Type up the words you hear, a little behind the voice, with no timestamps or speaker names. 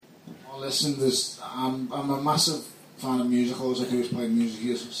Well, listen, I'm a massive fan of musicals. I always play music.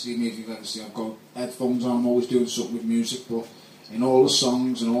 You see me if you've ever seen. I've got headphones on. I'm always doing something with music, but in all the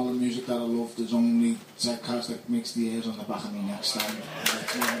songs and all the music that I love, there's only Zedcast that makes the hairs on the back of my neck stand.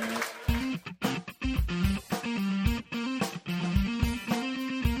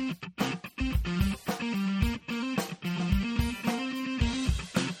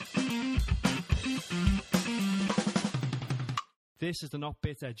 This is the Not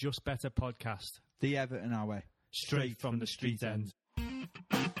Bitter, Just Better podcast. The Everton our way. Straight from the street end.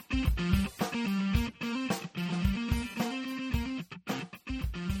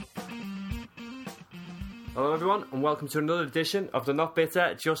 Hello everyone and welcome to another edition of the Not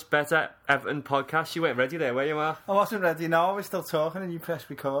Bitter, Just Better Everton podcast. You weren't ready there, were you, Mark? I wasn't ready, no, I was still talking and you pressed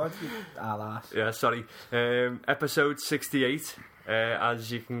record. Alas. Yeah, sorry. Episode 68.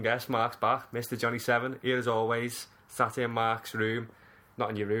 As you can guess, Mark's back. Mr. Johnny 7, here as always. Sat in Mark's room.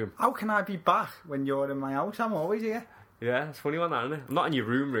 Not in your room. How can I be back when you're in my house? I'm always here. Yeah, it's a funny one, that, isn't it? I'm not in your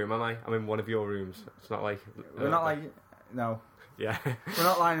room, am I? I'm in one of your rooms. It's not like... We're not like... No. Yeah. We're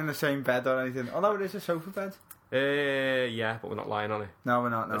not lying in the same bed or anything. Although it is a sofa bed. Yeah, but we're not lying on it. No, we're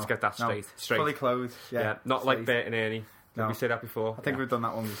not, no. Let's get that straight. No. Straight. Fully clothed, yeah. Not straight. like Bert and Ernie. Did we say that before? I think we've done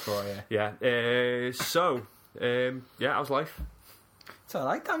that one before, yeah. Yeah. How's life? It's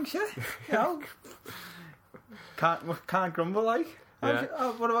alright, thanks, yeah. You know. Can't grumble, like. Yeah.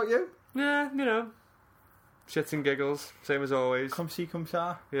 What about you? Yeah, you know. Shits and giggles, same as always. Come see, come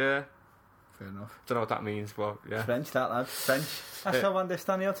sa. Yeah. Fair enough. Don't know what that means, but yeah. French, that lad. French. That's how I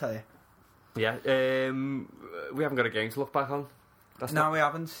understand, I'll tell you. Yeah. We haven't got a game to look back on. We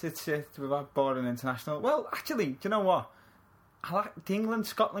haven't. We've had boring international. Well, actually, do you know what? The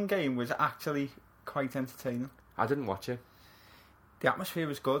England-Scotland game was actually quite entertaining. I didn't watch it. The atmosphere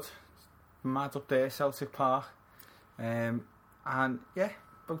was good. Mad up there, Celtic Park. And yeah,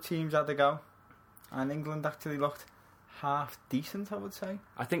 both teams had a go. And England actually looked half decent, I would say.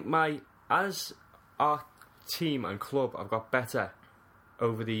 I think as our team and club have got better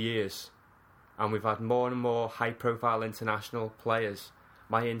over the years, and we've had more and more high-profile international players,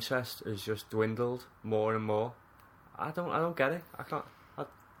 my interest has just dwindled more and more. I don't get it.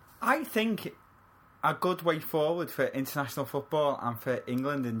 I think a good way forward for international football and for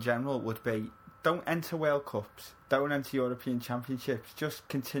England in general would be don't enter World Cups, don't enter European Championships, just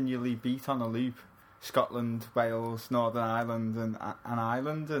continually beat on a loop Scotland, Wales, Northern Ireland and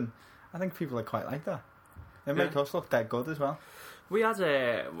Ireland, and I think people are quite like that. They make us look dead good as well. We had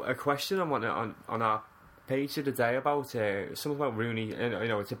a question on our page the other day about something about Rooney. You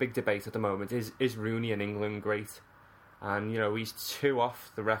know, it's a big debate at the moment. Is Rooney in England great? And you know, he's 2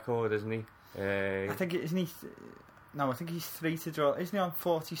 off the record, isn't he? I think I think he's 3 to draw. Isn't he on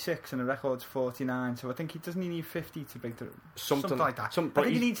 46 and the record's 49? So I think he doesn't need 50 to beat the something like that. I think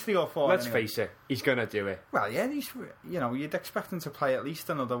he needs 3 or 4. Let's face it, he's gonna do it. Well, yeah, you'd expect him to play at least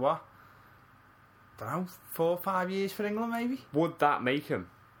another what? I don't know, 4 or 5 years for England, maybe. Would that make him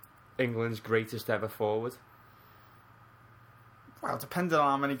England's greatest ever forward? Well, depending on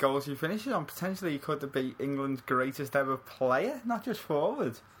how many goals he finishes on, potentially he could be England's greatest ever player, not just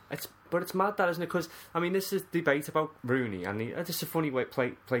forward. But it's mad that, isn't it? Because, I mean, this is debate about Rooney, and it's a funny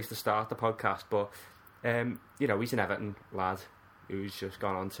place to start the podcast, but, you know, he's an Everton lad who's just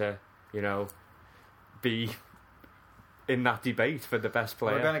gone on to, you know, be in that debate for the best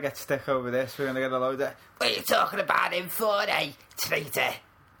player. We're going to get stick over this. We're going to get a load of, what are you talking about him for, traitor?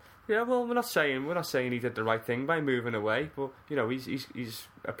 Yeah, well, we're not saying he did the right thing by moving away, but, you know, he's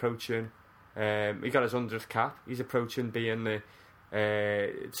approaching, he got his 100th cap, he's approaching being the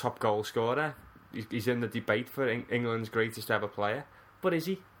top goal scorer. He's in the debate for England's greatest ever player, but is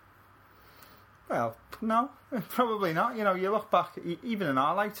he? Well, no, probably not. You know, you look back, even in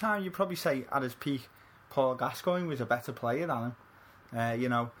our lifetime, you'd probably say at his peak, Paul Gascoigne was a better player than him. You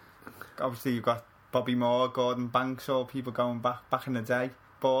know, obviously you've got Bobby Moore, Gordon Banks, all people going back in the day,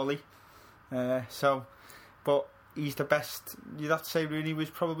 Borley. But he's the best. You'd have to say Rooney was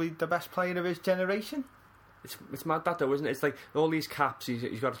probably the best player of his generation. It's mad that though, isn't it? It's like all these caps.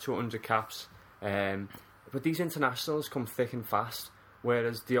 He's got 200 caps, but these internationals come thick and fast.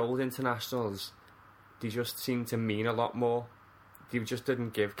 Whereas the old internationals, they just seem to mean a lot more. They just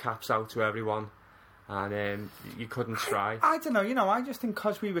didn't give caps out to everyone, and you couldn't try. I don't know. You know, I just think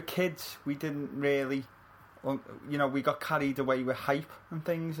because we were kids, we didn't really. You know, we got carried away with hype and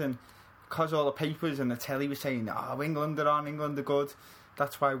things, and because all the papers and the telly were saying, "Oh, England are on, England are good."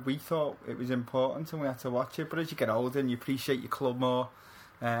 That's why we thought it was important and we had to watch it. But as you get older and you appreciate your club more,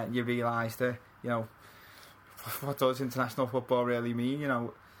 you realise that, you know, what does international football really mean? You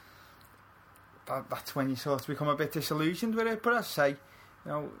know, that's when you sort of become a bit disillusioned with it. But as I say,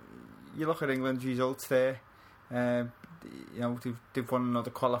 you know, you look at England's results there. They've won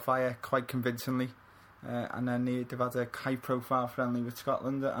another qualifier quite convincingly, and then they've had a high-profile friendly with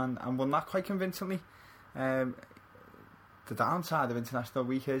Scotland and won that quite convincingly. The downside of international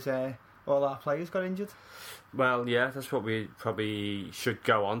week is all our players got injured. Well, yeah, that's what we probably should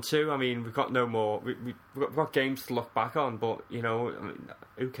go on to. I mean, we've got no more. We've got games to look back on, but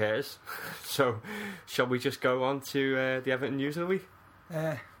who cares? So, shall we just go on to the Everton news of the week?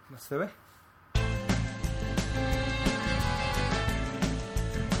 Let's do it.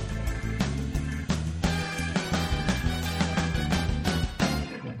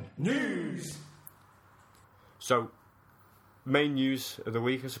 News. So, main news of the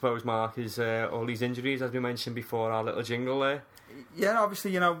week, I suppose, Mark, is all these injuries, as we mentioned before, our little jingle there. Yeah,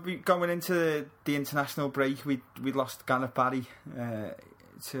 obviously, going into the international break, we lost Gareth Barry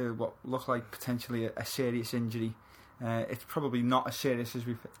to what looked like potentially a serious injury. It's probably not as serious as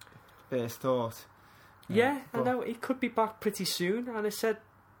we first thought. Yeah, I know, he could be back pretty soon, and it said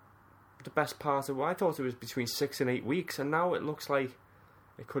the best part of I thought it was between 6 and 8 weeks, and now it looks like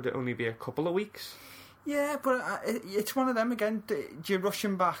it could only be a couple of weeks. Yeah, but it's one of them again. Do you rush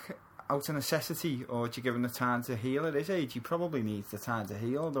him back out of necessity, or do you give him the time to heal at his age? He probably needs the time to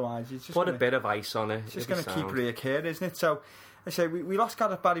heal, otherwise he's just put a bit of ice on it. It's just going to keep reoccurring, isn't it? So, I say we lost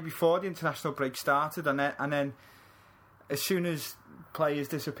Gareth Barry before the international break started, and then as soon as players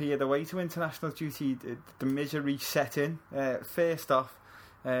disappeared away to international duty, the misery set in. First off,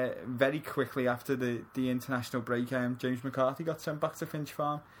 very quickly after the international break, James McCarthy got sent back to Finch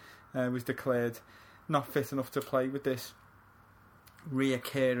Farm, was declared not fit enough to play with this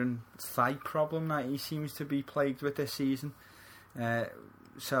reoccurring thigh problem that he seems to be plagued with this season.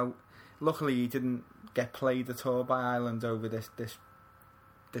 So luckily he didn't get played at all by Ireland over this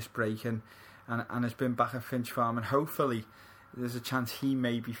break, and has been back at Finch Farm, and hopefully there's a chance he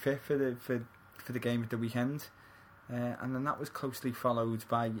may be fit for the game at the weekend. And then that was closely followed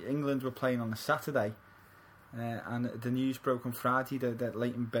by England were playing on a Saturday, and the news broke on Friday that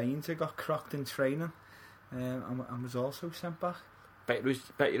Leighton Baines had got crocked in training, and was also sent back. Bet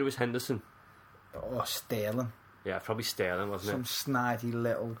it was Henderson. Or Sterling. Yeah, probably Sterling, wasn't it? Some snidey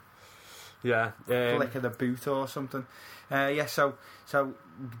little flick of the boot or something. So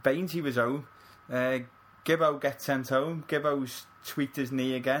Baines, he was home. Gibbo gets sent home. Gibbo's tweaked his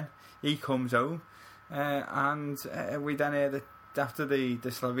knee again. He comes home. And we then hear that after the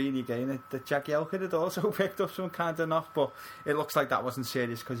Slovenia game that Jagielka had also picked up some kind of knock, but it looks like that wasn't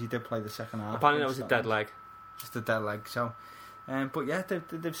serious because he did play the second half. Apparently that was a dead leg. Just a dead leg. So, but yeah,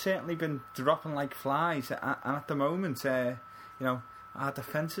 they've certainly been dropping like flies, and at the moment, our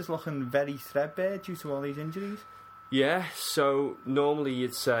defence is looking very threadbare due to all these injuries. Yeah, so normally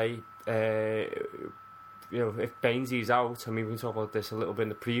you'd say, if Bainesy's out, I mean, we can talk about this a little bit in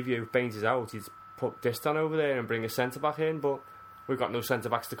the preview. If Baines is out, he'd put Distan over there and bring a centre-back in, but we've got no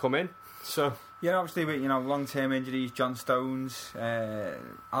centre-backs to come in. So yeah, obviously with long-term injuries, John Stones,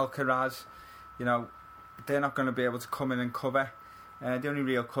 Alcaraz, they're not going to be able to come in and cover. The only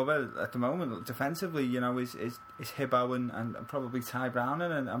real cover at the moment defensively, is Hibbo and probably Ty Brown,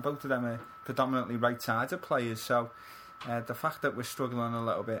 and both of them are predominantly right-sided players. So the fact that we're struggling a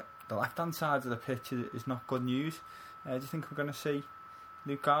little bit, the left-hand side of the pitch is not good news. Do you think we're going to see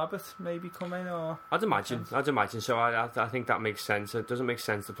Luke Garbutt maybe come in? Or I'd imagine. So I think that makes sense. It doesn't make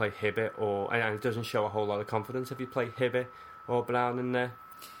sense to play Hibbett, and it doesn't show a whole lot of confidence if you play Hibbett or Brown in there.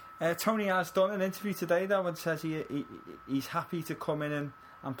 Tony has done an interview today though and says he's happy to come in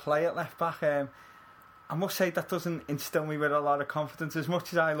and play at left back. I must say that doesn't instill me with a lot of confidence, as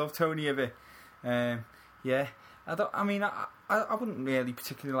much as I love Tony a bit. Yeah, I wouldn't really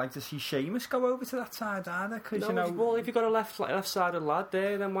particularly like to see Seamus go over to that side either, because well, if you've got a left-sided lad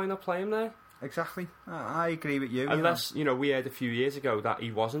there, then why not play him there? Exactly, I agree with you. Unless we heard a few years ago that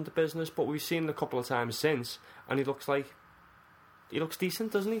he wasn't the business, but we've seen him a couple of times since, and he looks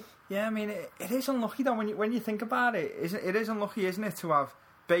decent, doesn't he? Yeah, I mean, it is unlucky though when you think about it. It is unlucky, isn't it, to have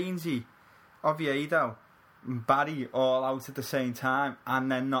Bainesy, Oviedo, and Barry all out at the same time,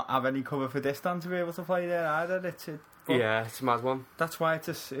 and then not have any cover for Distan to be able to play there either. It's a mad one. That's why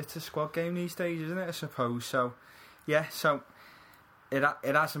it's a squad game these days, isn't it? I suppose. So, yeah. So it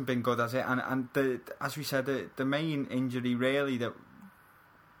hasn't been good, has it? And as we said, the main injury really that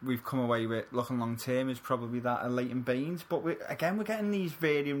we've come away with looking long term is probably that of Leighton Baines. But we're getting these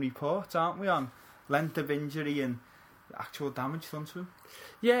varying reports, aren't we, on length of injury and actual damage done to him?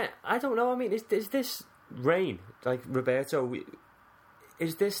 Yeah, I don't know. I mean, is this rain, like Roberto?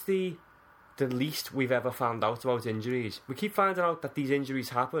 Is this the least we've ever found out about injuries? We keep finding out that these injuries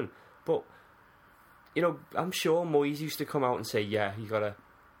happen, but I'm sure Moyes used to come out and say, yeah, you got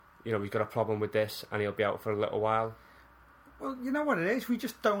you know, he's got a problem with this and he'll be out for a little while. Well, you know what it is? We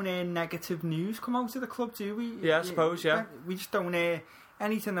just don't hear negative news come out of the club, do we? Yeah, I suppose, yeah. We just don't hear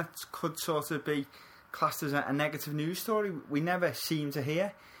anything that could sort of be classed as a negative news story. We never seem to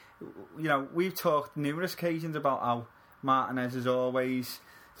hear. You know, we've talked numerous occasions about how Martinez is always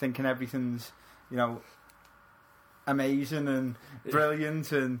thinking everything's, you know, amazing and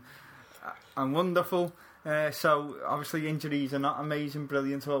brilliant and wonderful. So obviously injuries are not amazing,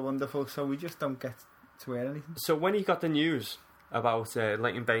 brilliant or wonderful, so we just don't get to hear anything. So when he got the news about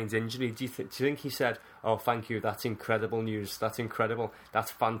Leighton Baines' injury, do you think he said, "Oh, thank you, that's incredible news, that's incredible,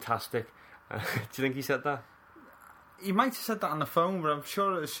 that's fantastic"? Do you think he said that? He might have said that on the phone, but I'm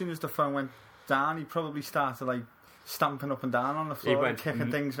sure as soon as the phone went down, he probably started like stamping up and down on the floor and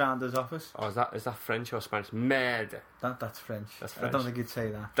kicking things around his office. Oh, is that French or Spanish? Merde. That's French. That's French. I don't think he'd say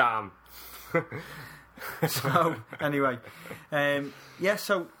that. Damn. So anyway, yeah.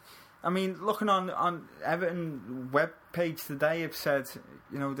 So I mean, looking on Everton web page today, have said,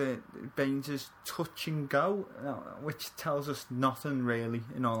 you know, the Baines is touch and go, which tells us nothing really.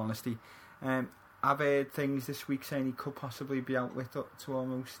 In all honesty, I've heard things this week saying he could possibly be out with up to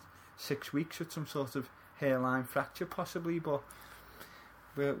almost 6 weeks with some sort of hairline fracture, possibly. But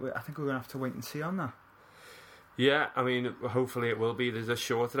I think we're going to have to wait and see on that. Yeah, I mean, hopefully it will be. There's a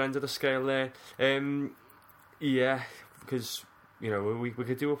shorter end of the scale there. Yeah, because, you know, we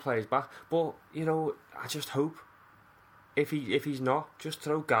could do a players back, but, you know, I just hope if he's not, just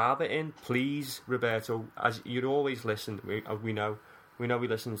throw Garbutt in, please, Roberto. As you'd always listen, we know he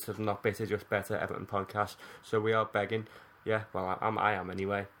listens to the Not Bitter Just Better Everton podcast, so we are begging. Yeah, well, I am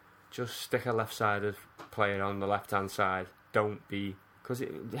anyway. Just stick a left-sided player on the left-hand side. Don't be, because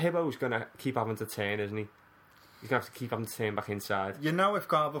Hibbo's going to keep having to turn, isn't he? He's going to have to keep having to turn back inside. You know, if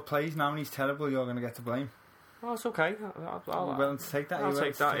Garbutt plays now and he's terrible, you're going to get to blame. Oh, it's okay. You're willing to take that? I'll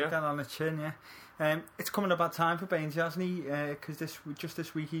take that, yeah. That on the chin, yeah. It's coming a bad time for Baines, hasn't he? Because just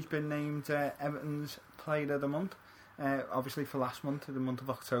this week he's been named Everton's Player of the Month. Obviously for last month, the month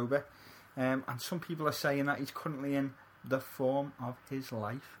of October. And some people are saying that he's currently in the form of his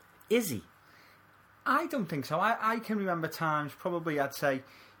life. Is he? I don't think so. I can remember times, probably I'd say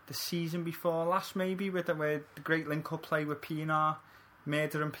the season before last, maybe, where the great link-up play with Pienaar,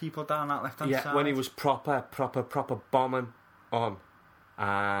 murdering people down that left-hand side. Yeah, when he was proper bombing on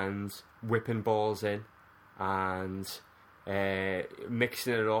and whipping balls in and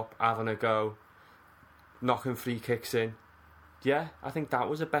mixing it up, having a go, knocking free kicks in. Yeah, I think that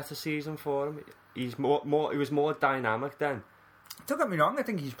was a better season for him. He was more dynamic then. Don't get me wrong, I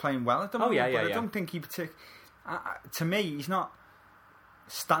think he's playing well at the moment, but I don't think he to me, he's not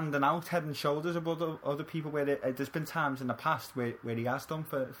standing out head and shoulders above other people, where there's been times in the past where he has done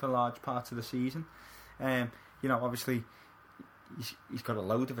for large parts of the season. You know, obviously he's got a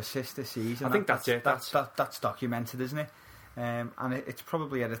load of assists this season. I think that's it. That's documented, isn't it? And it's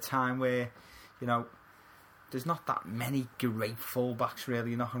probably at a time where, you know, there's not that many great fullbacks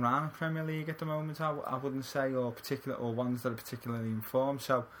really knocking around in the Premier League at the moment, I wouldn't say, or ones that are particularly in form.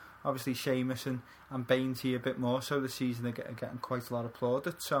 So obviously Seamus and Baines here a bit more so this season are getting quite a lot of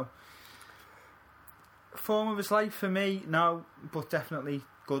plaudits. So form of his life for me, no, but definitely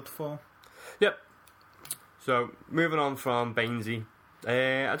good form. Yep. So moving on from Bainesy,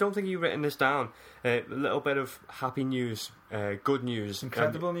 I don't think you've written this down. A little bit of happy news, good news.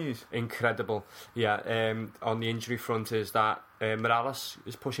 Incredible news. Incredible, yeah. On the injury front is that Morales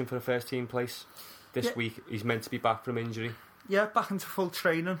is pushing for the first team place this week. He's meant to be back from injury. Yeah, back into full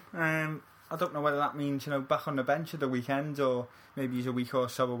training. I don't know whether that means, you know, back on the bench at the weekend, or maybe he's a week or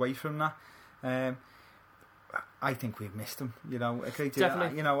so away from that. I think we've missed him, you know.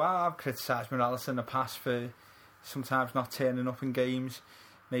 Definitely. You know, I've criticised Morales in the past for sometimes not turning up in games,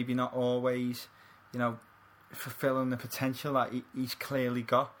 maybe not always, you know, fulfilling the potential that he's clearly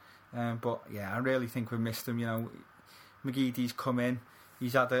got. But yeah, I really think we've missed him. You know, McGeady's come in,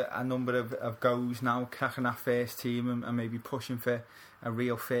 he's had a number of goes now, cracking that first team and maybe pushing for a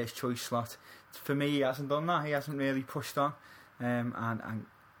real first choice slot. For me, he hasn't done that. He hasn't really pushed on. And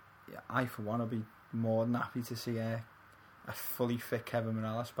I, for one, will be more than happy to see a fully fit Kevin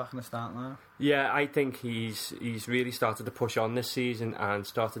Morales back in the start line. Yeah, I think he's really started to push on this season and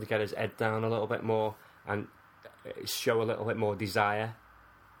started to get his head down a little bit more and show a little bit more desire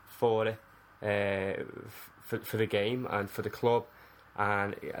for it, for the game and for the club.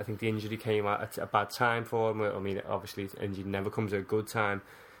 And I think the injury came at a bad time for him. I mean, obviously, injury never comes at a good time,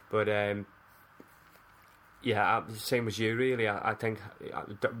 but yeah, same as you really. I think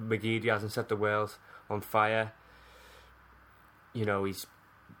McGeady hasn't set the world on fire. You know, he's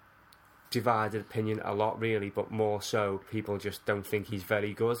divided opinion a lot, really, but more so people just don't think he's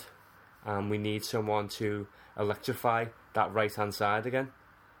very good, and we need someone to electrify that right-hand side again,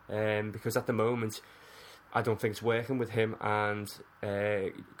 because at the moment I don't think it's working with him and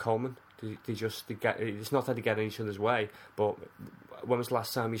Coleman. It's not that they get in each other's way, but when was the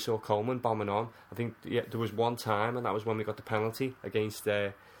last time we saw Coleman bombing on? I think there was one time, and that was when we got the penalty against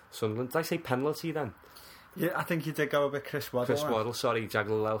Sunderland. Did I say penalty then? Yeah, I think you did go a bit Chris Waddle. Sorry,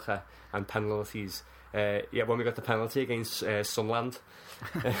 Jagielka and penalties. When we got the penalty against Sunderland.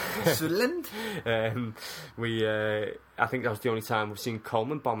 Sunderland? I think that was the only time we've seen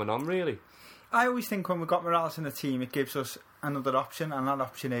Coleman bombing on, really. I always think when we've got Morales in the team, it gives us another option, and that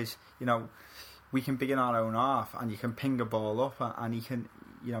option is, we can be in our own half, and you can ping a ball up, and he can,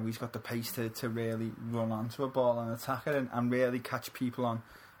 he's got the pace to really run onto a ball and attack it, and really catch people on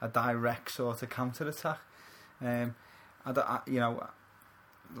a direct sort of counter-attack.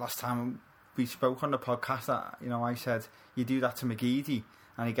 Last time we spoke on the podcast, I said, you do that to McGeady,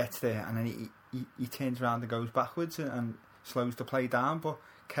 and he gets there, and then he turns around and goes backwards and slows the play down, but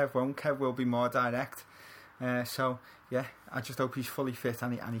Kev won't. Kev will be more direct. So yeah, I just hope he's fully fit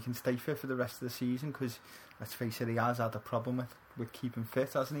and he can stay fit for the rest of the season, because let's face it, he has had a problem with keeping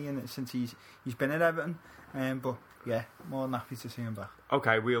fit, hasn't he? And since he's been at Everton, but yeah, more than happy to see him back.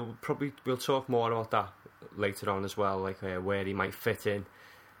 Okay, we'll talk more about that later on as well, like where he might fit in.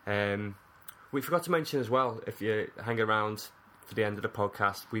 We forgot to mention as well, if you hang around for the end of the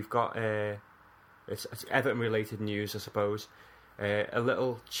podcast, we've got it's Everton related news, I suppose. A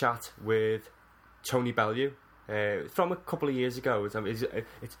little chat with Tony Bellew from a couple of years ago.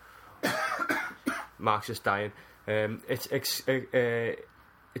 It's Mark's just dying. It's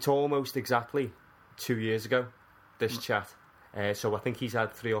almost exactly 2 years ago, this chat. So I think he's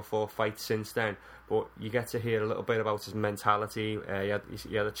had 3 or 4 fights since then. But you get to hear a little bit about his mentality. He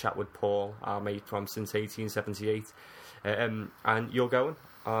had a chat with Paul, our mate from since 1878. And you're going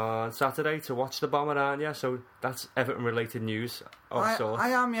on Saturday to watch the Bomber, aren't you? So that's Everton-related news of sorts. I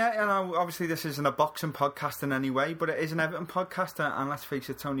am, yeah. Obviously this isn't a boxing podcast in any way, but it is an Everton podcast. And let's face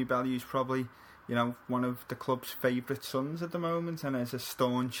it, Tony Bellew's probably, one of the club's favourite sons at the moment, and is a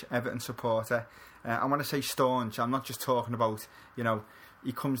staunch Everton supporter. And when I say staunch, I'm not just talking about,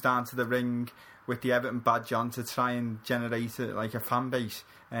 he comes down to the ring with the Everton badge on to try and generate a fan base.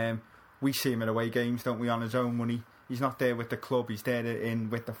 We see him at away games, don't we, on his own money. He's not there with the club, he's there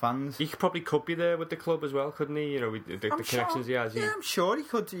with the fans. He could be there with the club as well, couldn't he? The connections he has. Yeah, I'm sure he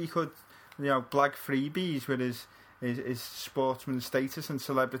could, blag freebies with his sportsman status and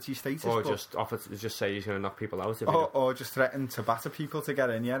celebrity status. Or just say he's going to knock people out. Or just threaten to batter people to get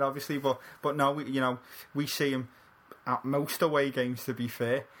in, yeah, obviously. But no, we see him at most away games, to be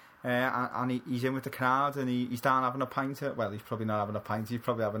fair. And he's in with the crowd, and he's down having a pint. Well, he's probably not having a pint. He's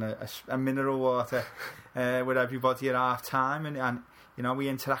probably having a mineral water with everybody at half time, and he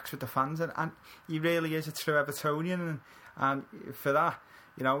interacts with the fans, and he really is a true Evertonian, and for that,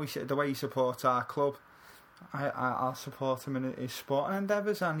 the way he supports our club, I'll support him in his sporting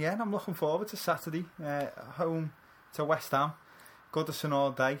endeavours, and yeah, I'm looking forward to Saturday, home to West Ham. Goodison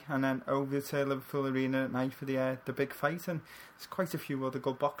all day, and then over to Liverpool Arena at night for the big fight, and there's quite a few other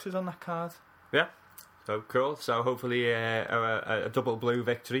good boxers on that card. Yeah, so cool. So hopefully a double blue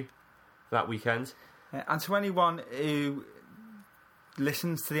victory that weekend. And to anyone who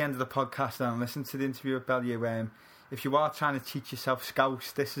listens to the end of the podcast and listens to the interview with Bellew, if you are trying to teach yourself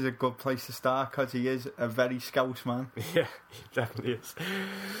Scouse, this is a good place to start, because he is a very Scouse man. Yeah, he definitely is.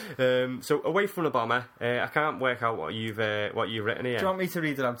 So away from the Bomber, I can't work out what you've written here. Do you want me to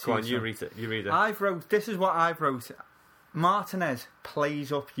read it out to you? Go on, you read it. This is what I've wrote. Martinez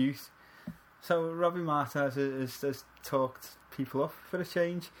plays up youth. So Robbie Martinez has talked people up for a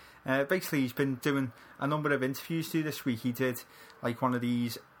change. Basically, he's been doing a number of interviews through this week. He did one of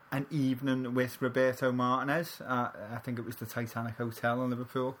these, an evening with Roberto Martinez. I think it was the Titanic Hotel in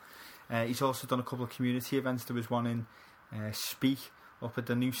Liverpool. He's also done a couple of community events. There was one in Speak, up at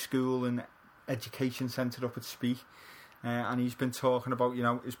the new school and education centre up at Speak. And he's been talking about,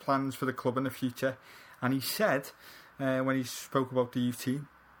 his plans for the club in the future. And he said, when he spoke about the youth team,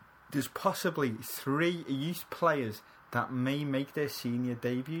 there's possibly 3 youth players that may make their senior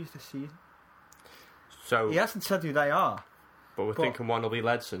debuts this season. So he hasn't said who they are. But we're thinking one will be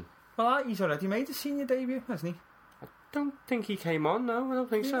Ledson. Well, he's already made a senior debut, hasn't he? I don't think he came on, no, I don't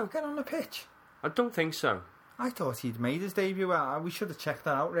think so. Get on the pitch. I don't think so. I thought he'd made his debut. We should have checked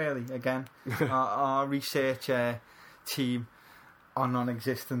that out, really, again. our research team are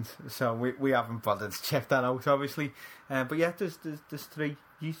non-existent, so we haven't bothered to check that out, obviously. But yeah, there's 3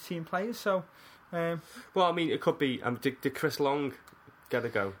 youth team players, so... well, I mean, it could be... did Chris Long get a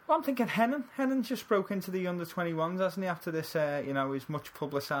go. Well, I'm thinking Hennon. Hennon just broke into the under-21s, hasn't he, after this, his much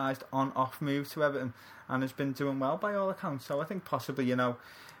publicised on-off move to Everton, and has been doing well by all accounts. So I think possibly,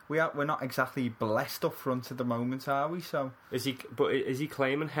 we're not exactly blessed up front at the moment, are we? So is he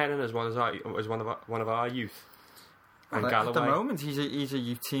claiming Hennon as one of our youth? And well, Galloway? At the moment, he's a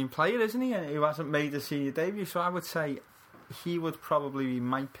youth team player, isn't he? And who hasn't made a senior debut. So I would say he would probably be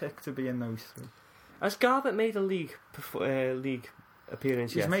my pick to be in those three. Has Garbutt made a league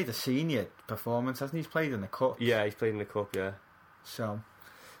appearance yet? He's made a senior performance, hasn't he? He's played in the cup. Yeah, he's played in the cup. Yeah. So.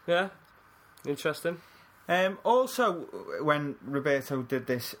 Yeah, interesting. Also, when Roberto did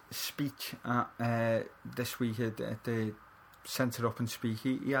this speech this week at the Centre Up and Speak,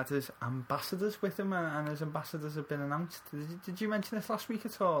 he had his ambassadors with him, and his ambassadors have been announced. Did you mention this last week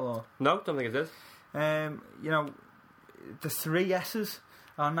at all? Or? No, don't think I did. The three S's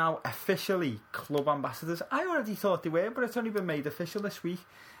are now officially club ambassadors. I already thought they were, but it's only been made official this week.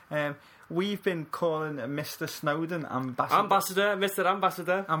 We've been calling Mr. Snowden Mr.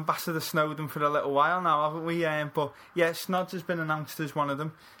 Ambassador Snowden for a little while now, haven't we? But yeah, Snods has been announced as one of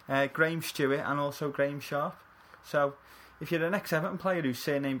them. Graham Stewart and also Graham Sharp. So if you're an ex-Everton player whose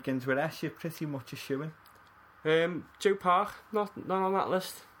surname begins with S, you're pretty much a shoo-in. Joe Park, not on that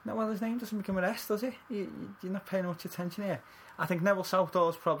list. No, well, his name doesn't begin with S, does it? You're not paying much attention here. I think Neville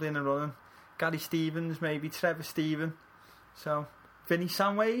Southall's probably in the running. Gary Stevens, maybe Trevor Steven. So, Vinny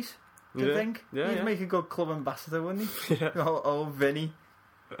Samways, do you think? Yeah, He'd make a good club ambassador, wouldn't he? Yeah. Old Vinny.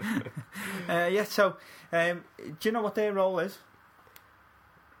 So, do you know what their role is?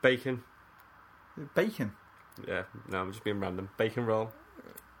 Bacon. Bacon? Yeah, no, I'm just being random. Bacon roll.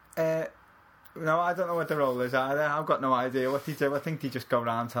 No, I don't know what the role is either. I've got no idea what they do. I think they just go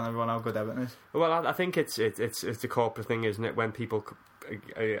around telling everyone how good Everton is. Well, I think it's a corporate thing, isn't it? When people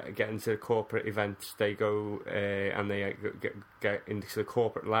get into corporate events, they go and they get into the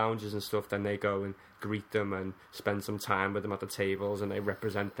corporate lounges and stuff. Then they go and greet them and spend some time with them at the tables, and they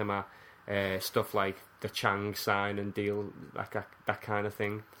represent them at stuff like the Chang sign and deal, that kind of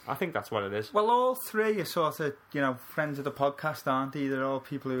thing. I think that's what it is. Well, all three are sort of, friends of the podcast, aren't they? They're all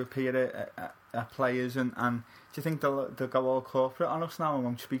people who appear at players, and do you think they'll go all corporate on us now and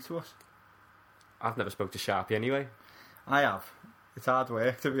won't speak to us? I've never spoke to Sharpie anyway. I have. It's hard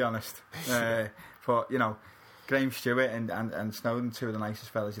work, to be honest. But, Graham Stewart and Snowden, two of the nicest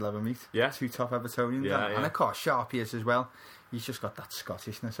fellas you'll ever meet. Yeah. Two top Evertonians. Yeah, and of course, Sharpie is as well. He's just got that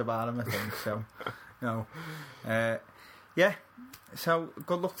Scottishness about him, I think. So, yeah. So,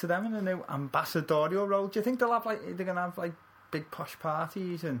 good luck to them in the new ambassadorial role. Do you think they're going to have big posh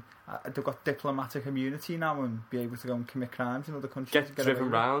parties, and they've got diplomatic immunity now and be able to go and commit crimes in other countries? Get driven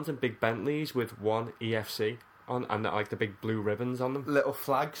round in big Bentleys with one EFC on, and the big blue ribbons on them. Little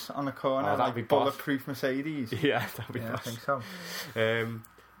flags on the corner, that'd be bulletproof Mercedes. Yeah, that'd be I think so.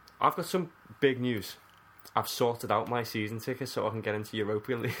 I've got some big news. I've sorted out my season ticket so I can get into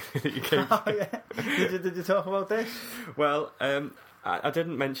European League. Oh, yeah. Did you talk about this? Well, I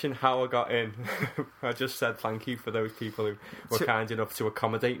didn't mention how I got in. I just said thank you for those people who were kind enough to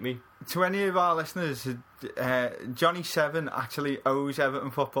accommodate me. To any of our listeners, Johnny Seven actually owes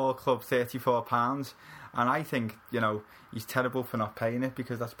Everton Football Club £34, and I think, he's terrible for not paying it,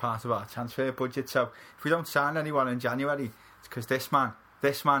 because that's part of our transfer budget. So if we don't sign anyone in January, it's because this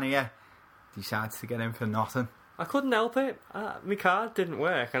man here decides to get in for nothing. I couldn't help it. My card didn't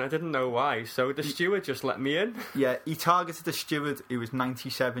work, and I didn't know why. So the steward just let me in. Yeah, he targeted the steward who was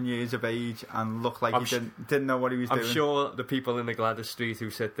 97 years of age and looked like he didn't know what he was doing. I'm sure the people in the Gladys Street who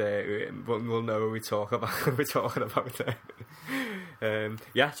sit there will know what we're talking about there.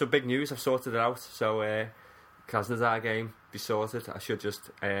 So big news. I've sorted it out. So Krasnodar game be sorted. I should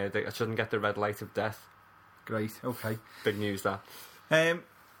just I shouldn't get the red light of death. Great. Okay. Big news that.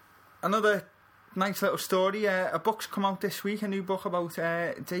 Another nice little story. A book's come out this week, a new book about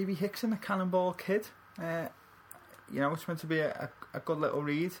Davy Hickson, the Cannonball Kid. It's meant to be a good little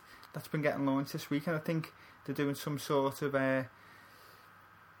read that's been getting launched this week, and I think they're doing some sort of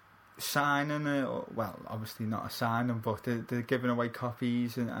signing, well, obviously not a signing, but they're giving away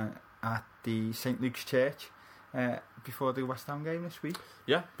copies at the St Luke's Church before the West Ham game this week.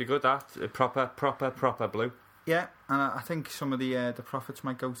 Yeah, be good. That proper blue. Yeah, and I think some of the profits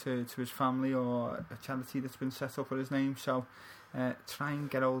might go to his family or a charity that's been set up with his name. So try and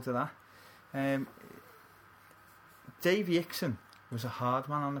get hold of that. Davy Hickson was a hard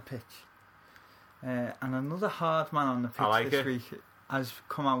man on the pitch, and another hard man on the pitch this week has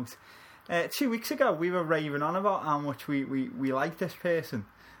come out. 2 weeks ago, we were raving on about how much we like this person,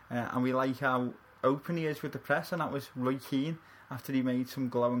 and we like how open he is with the press, and that was Roy Keane after he made some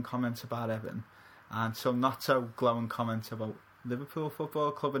glowing comments about Everton. And some not so glowing comments about Liverpool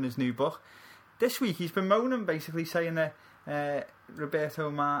Football Club in his new book. This week he's been moaning, basically saying that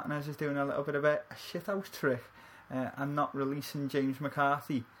Roberto Martinez is doing a little bit of a shithouse trick and not releasing James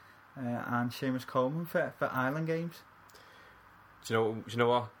McCarthy and Seamus Coleman for Ireland games. Do you know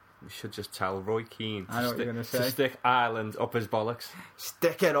what? We should just tell Roy Keane I know what you're going to say. to stick Ireland up his bollocks.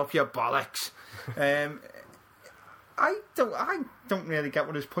 Stick it up your bollocks. I don't really get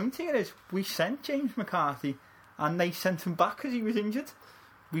what his point here is. We sent James McCarthy and they sent him back because he was injured.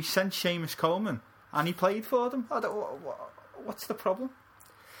 We sent Seamus Coleman and he played for them. What's the problem?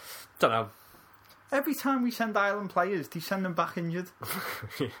 Don't know. Every time we send Ireland players, they send them back injured.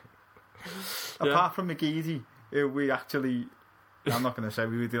 Apart from McGeady, who we actually... I'm not going to say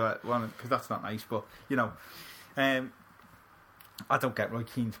we would do that one because that's not nice, but, you know... I don't get Roy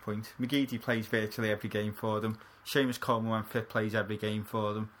Keane's point. McGeady plays virtually every game for them. Seamus Coleman, when fit, plays every game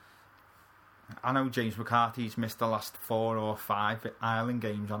for them. I know James McCarthy's missed the last 4 or 5 Ireland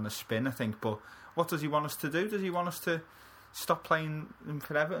games on the spin, I think, but what does he want us to do? Does he want us to stop playing him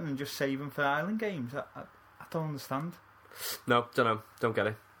for Everton and just save him for Ireland games? I don't understand. No, don't know. Don't get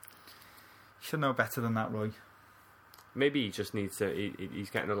it. You should know better than that, Roy. Maybe he just needs to... He's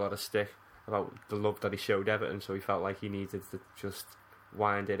getting a lot of stick about the love that he showed Everton, so he felt like he needed to just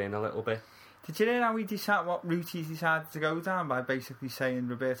wind it in a little bit. Did you hear how he decided what route he decided to go down by basically saying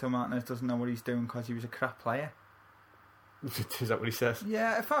Roberto Martinez doesn't know what he's doing because he was a crap player? Is that what he says?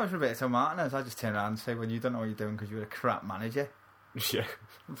 Yeah, if I was Roberto Martinez, I'd just turn around and say, well, you don't know what you're doing because you were a crap manager. Yeah.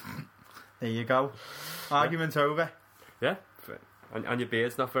 There you go. Argument over. Yeah. And your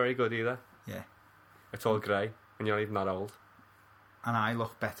beard's not very good either. Yeah. It's all grey, and you're not even that old. And I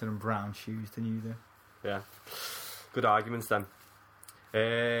look better in brown shoes than you do. Yeah. Good arguments then.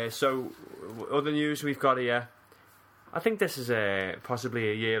 So, other news we've got here. I think this is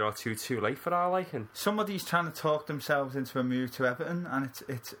possibly a year or two too late for our liking. Somebody's trying to talk themselves into a move to Everton, and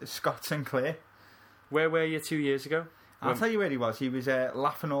it's Scott Sinclair. Where were you 2 years ago? I'll tell you where he was. He was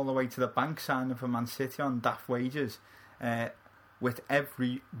laughing all the way to the bank, signing for Man City on daft wages, with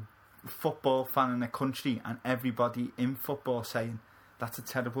every football fan in the country and everybody in football saying, that's a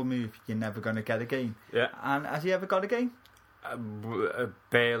terrible move, you're never going to get a game. Yeah. And has he ever got a game?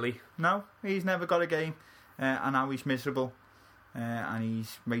 Barely. No, he's never got a game, and now he's miserable, and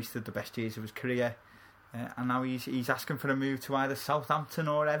he's wasted the best years of his career, and now he's asking for a move to either Southampton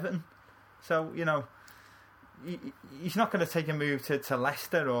or Everton. So, you know, he's not going to take a move to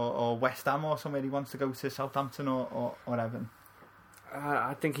Leicester or West Ham or somewhere. He wants to go to Southampton or Everton.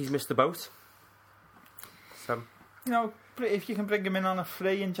 I think he's missed the boat. So, you know, if you can bring him in on a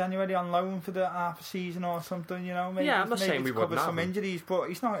free in January on loan for the half a season or something, you know, maybe, yeah, I'm not saying we wouldn't cover some have injuries, but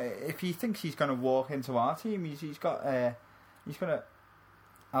he's not. If he thinks he's going to walk into our team, he's got a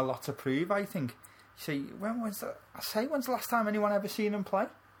lot to prove. I think. See, when's the last time anyone ever seen him play?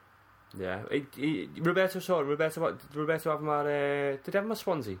 Yeah, Roberto have him at, did he have him at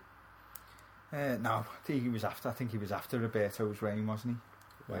Swansea? No, I think he was after Roberto's reign, wasn't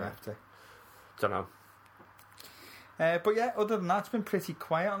he? Way after. Don't know. But yeah, other than that, it's been pretty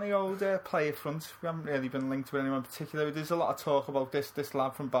quiet on the old player front. We haven't really been linked with anyone in particular. There's a lot of talk about this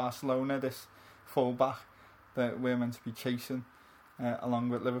lad from Barcelona, this fullback that we're meant to be chasing along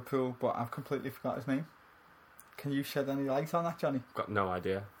with Liverpool, but I've completely forgot his name. Can you shed any light on that, Johnny? Got no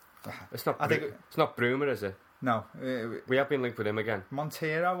idea. It's not. It's not Broomer, is it? No. We have been linked with him again.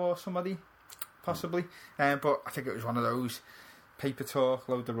 Montero or somebody, possibly. But I think it was one of those paper talk,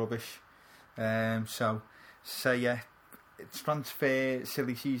 load of rubbish. Its transfer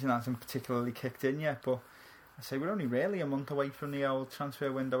silly season hasn't particularly kicked in yet, but I say we're only really a month away from the old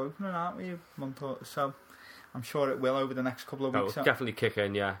transfer window opening, aren't we? A month or so. I'm sure it will over the next couple of weeks. It'll definitely kick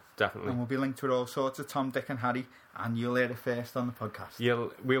in, yeah, definitely. And we'll be linked with all sorts of Tom, Dick and Harry, and you'll hear it first on the podcast.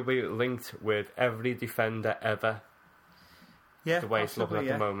 We'll be linked with every defender ever. Yeah, the way it's looking at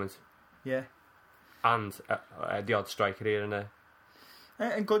the moment. Yeah. And the odd striker here and there.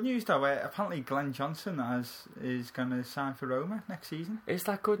 And good news though, apparently Glenn Johnson is going to sign for Roma next season. Is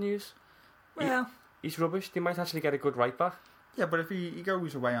that good news? Well, he's rubbish. They might actually get a good right back. Yeah, but if he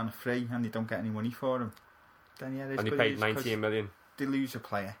goes away on a free and they don't get any money for him, then yeah, and he paid 19 million. They lose a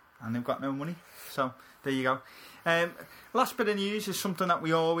player and they've got no money. So there you go. Last bit of news is something that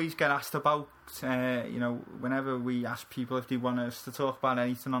we always get asked about. Whenever we ask people if they want us to talk about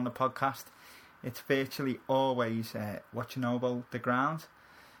anything on the podcast, it's virtually always what you know about the ground.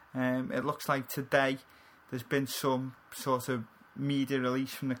 It looks like today there's been some sort of media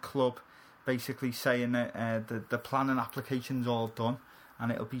release from the club basically saying that the planning application's all done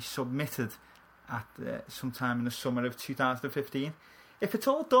and it'll be submitted at sometime in the summer of 2015. If it's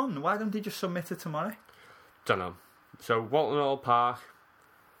all done, why don't they just submit it tomorrow? Don't know. So Walton Hall Park,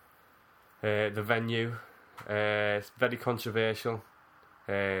 the venue, it's very controversial.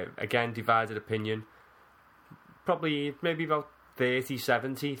 Again, divided opinion. Probably maybe about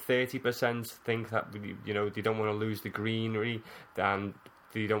 30% think that, you know, they don't want to lose the greenery and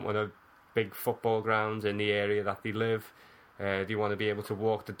they don't want a big football ground in the area that they live. They want to be able to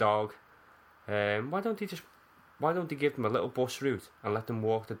walk the dog. Why don't they give them a little bus route and let them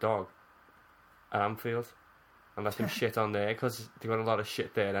walk the dog at Anfield and let them shit on there, because they've got a lot of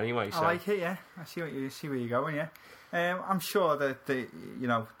shit there anyway. So. I like it, yeah. I see where you're going, yeah. I'm sure that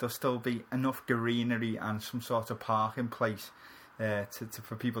there'll still be enough greenery and some sort of park in place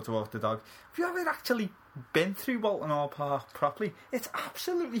for people to walk the dog. Have you ever actually been through Walton Hall Park properly? It's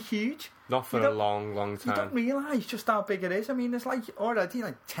absolutely huge. Not for a long, long time. You don't realise just how big it is. I mean, there's already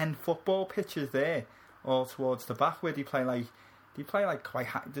 10 football pitches there, all towards the back, where they play quite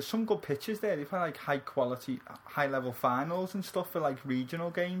high. There's some good pitches there. They play high quality, high level finals and stuff for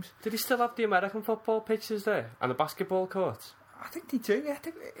regional games. Do they still have the American football pitches there and the basketball courts? I think they do. Yeah,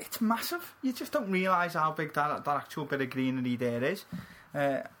 it's massive. You just don't realise how big that actual bit of greenery there is.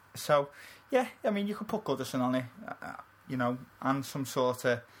 So yeah, I mean, you could put Goodison on it, and some sort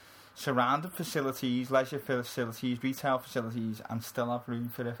of surrounding facilities, leisure facilities, retail facilities, and still have room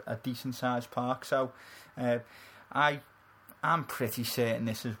for a decent sized park. So I'm pretty certain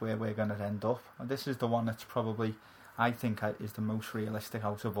this is where we're going to end up. And this is the one that's probably, I think, is the most realistic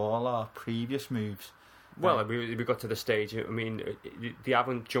out of all our previous moves. Well, we got to the stage, I mean, they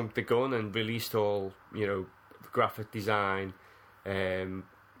haven't jumped the gun and released all, graphic design,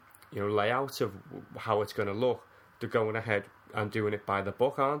 layouts of how it's going to look. They're going ahead and doing it by the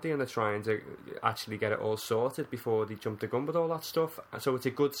book, aren't they? And they're trying to actually get it all sorted before they jump the gun with all that stuff. So it's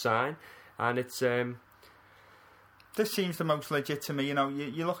a good sign, and it's... This seems the most legit to me.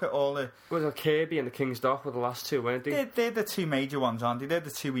 You look at all the... Well, Kirby and the King's Dock were the last two, weren't they? They're the two major ones, aren't they? They're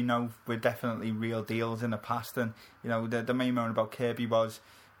the two we know were definitely real deals in the past. And, the main moment about Kirby was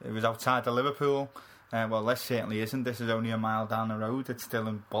it was outside of Liverpool. Well, this certainly isn't. This is only a mile down the road. It's still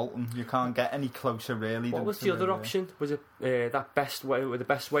in Bolton. You can't get any closer, really. What was the other option? Was it that the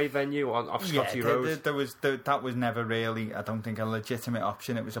Best Way venue off Scotty Road? That was never really, I don't think, a legitimate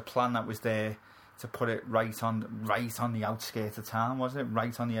option. It was a plan that was there to put it right on the outskirts of town, wasn't it?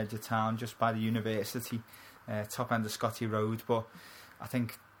 Right on the edge of town, just by the university, top end of Scotty Road. But I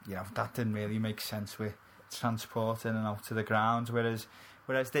think that didn't really make sense with transport in and out to the grounds. Whereas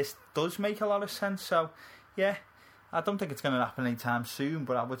this does make a lot of sense. So yeah, I don't think it's going to happen anytime soon.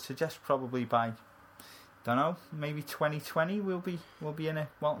 But I would suggest probably by, maybe 2020 we'll be in a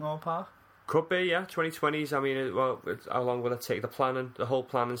Walton Hall Park. Could be, yeah. 2020s. I mean, how long will it take? The whole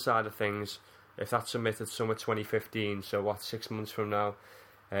planning side of things. If that's submitted summer 2015, so 6 months from now,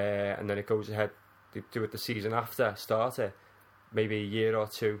 and then it goes ahead, they do it the season after, start it, maybe a year or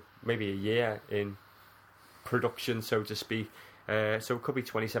two, maybe a year in production, so to speak. So it could be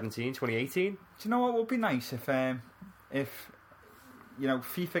 2017, 2018. Do you know what would be nice if FIFA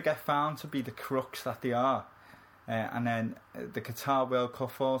get found to be the crooks that they are, and then the Qatar World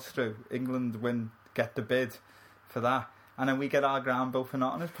Cup falls through, England get the bid for that. And then we get our ground built for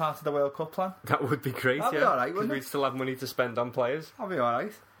Nottingham as part of the World Cup plan. That would be great, That'd be alright, wouldn't it? Because we'd still have money to spend on players. That'd be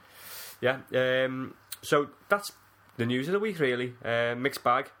alright. Yeah, so that's the news of the week, really. Mixed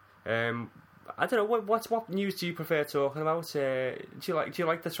bag. I don't know, what news do you prefer talking about? Do you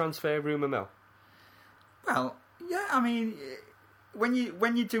like the transfer rumour mill? Well, yeah, I mean, when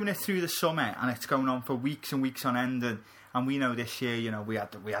you're doing it through the summer and it's going on for weeks and weeks on end, and we know this year, we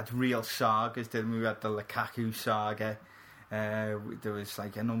had real sagas, didn't we? We had the Lukaku saga. There was a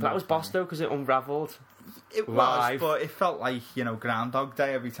number. That was boss though, because it unravelled. It live. Was, but it felt like Groundhog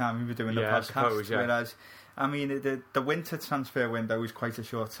Day every time we were doing the podcast. I suppose, yeah. Whereas, I mean, the winter transfer window is quite a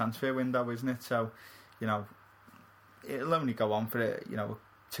short transfer window, isn't it? So, it'll only go on for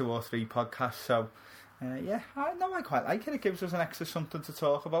 2 or 3 podcasts. So, yeah, I quite like it. It gives us an extra something to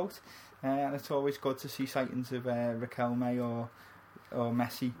talk about, and it's always good to see sightings of Riquelme or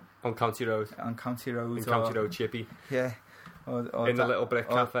Messi on County Road. In County Road, Chippy. Yeah. Or in the Little Brick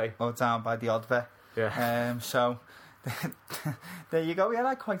Cafe. Or down by the Oddver. Yeah. So, there you go. Yeah,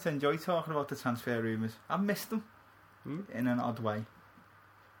 I quite enjoy talking about the transfer rumours. I've missed them in an odd way.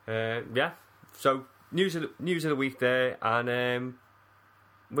 Yeah. So, news of the week there, and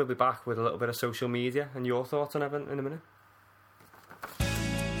we'll be back with a little bit of social media and your thoughts on Everton in a minute.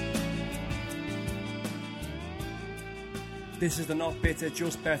 This is the Not Bitter,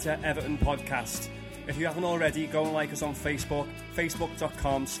 Just Better Everton podcast. If you haven't already, go and like us on Facebook,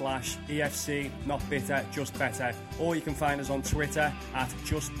 facebook.com/EFC Not Bitter, Just Better, or you can find us on Twitter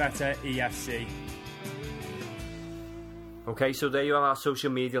 @JustBetterEFC. Okay, so there you have our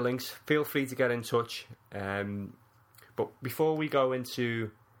social media links. Feel free to get in touch. But before we go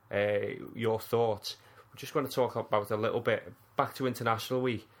into your thoughts, we're just going to talk about a little bit back to International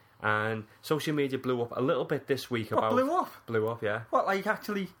Week. And social media blew up a little bit this week. What, blew up? Blew up, yeah. What, like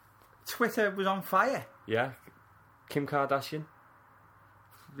actually Twitter was on fire? Yeah. Kim Kardashian.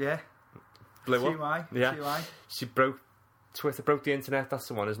 Yeah. Blew up. TY. Yeah. TY. She broke Twitter, broke the internet. That's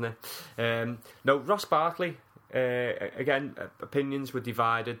the one, isn't it? No, Ross Barkley. Again, opinions were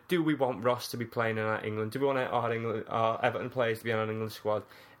divided. Do we want Ross to be playing in our England? Do we want our Everton players to be on our England squad?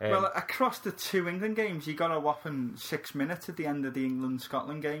 Well, across the 2 England games, he got a whopping 6 minutes at the end of the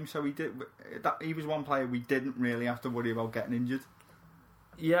England-Scotland game. So he was one player we didn't really have to worry about getting injured.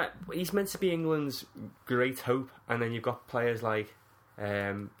 Yeah, he's meant to be England's great hope, and then you've got players like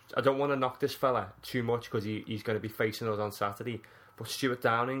I don't want to knock this fella too much because he's going to be facing us on Saturday, but Stuart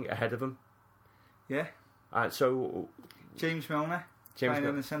Downing ahead of him. Yeah. So James Milner playing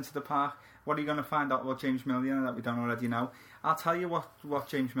in the centre of the park. What are you going to find out about James Milner that we don't already know? I'll tell you what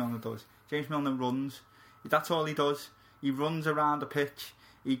James Milner does. James Milner runs. That's all he does. He runs around the pitch.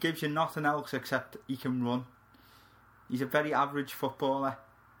 He gives you nothing else except he can run. He's a very average footballer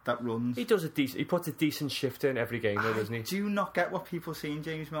that runs. He does he puts a decent shift in every game, though, doesn't he? I do not get what people see in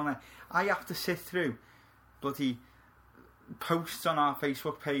James Milner. I have to sit through bloody posts on our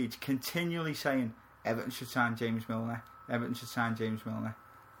Facebook page continually saying Everton should sign James Milner. Everton should sign James Milner.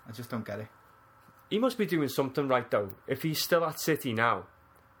 I just don't get it. He must be doing something right, though. If he's still at City now,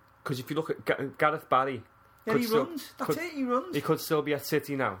 because if you look at Gareth Barry, yeah, he runs. That's it. He runs. He could still be at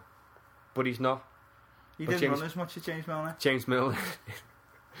City now, but he's not. He didn't run as much as James Milner. James Milner.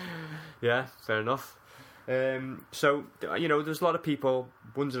 Yeah, fair enough. So there's a lot of people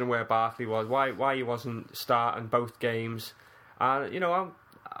wondering where Barkley was, why he wasn't starting both games, and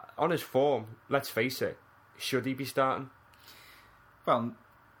on his form, let's face it, should he be starting? Well,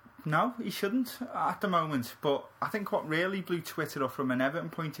 no, he shouldn't at the moment. But I think what really blew Twitter up from an Everton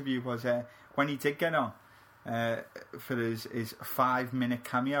point of view was when he did get on for his 5-minute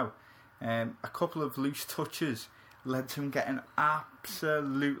cameo. A couple of loose touches led to him getting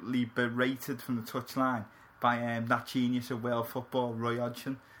absolutely berated from the touchline by that genius of world football, Roy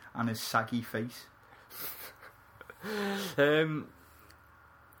Hodgson, and his saggy face.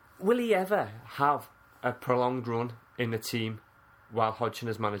 Will he ever have a prolonged run in the team while Hodgson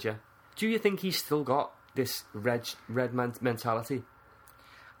is manager? Do you think he's still got this red mentality?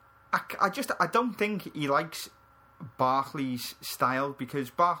 I don't think he likes Barkley's style, because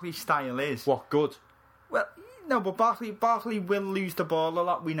Barkley's style is... What, good? Well, no, but Barkley will lose the ball a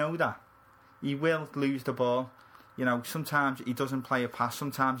lot, we know that. He will lose the ball. Sometimes he doesn't play a pass,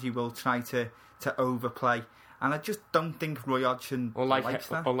 sometimes he will try to overplay. And I just don't think Roy Hodgson likes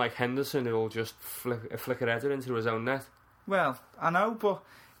that. Unlike Henderson, who will just flick a header into his own net. Well, I know, but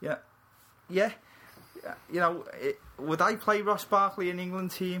yeah. Would I play Ross Barkley in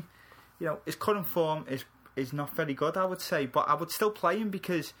England team? His current form is not very good, I would say, but I would still play him,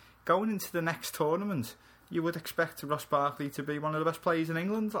 because going into the next tournament, you would expect Ross Barkley to be one of the best players in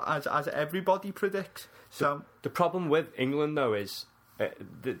England, as everybody predicts. So the problem with England, though, is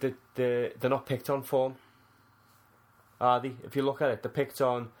they're not picked on form, are they? If you look at it, they're picked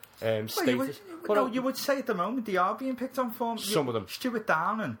on status. You would say at the moment they are being picked on form. Some of them. Stuart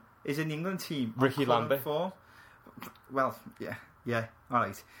Downing is in the England team. Ricky Lambert. Form. Well, yeah, all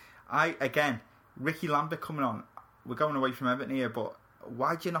right. Ricky Lambert coming on. We're going away from Everton here, but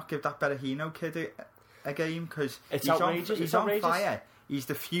why do you not give that Berahino kid a game? Because he's outrageous. He's on fire. He's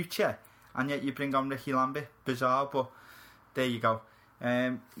the future, and yet you bring on Ricky Lambert. Bizarre, but there you go.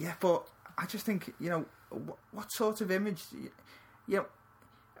 But I just think, what sort of image?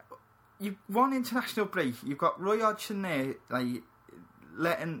 You've won international break. You've got Roy Hodgson there, like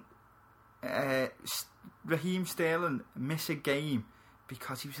letting Raheem Sterling miss a game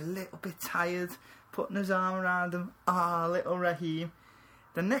because he was a little bit tired, putting his arm around him. Little Raheem.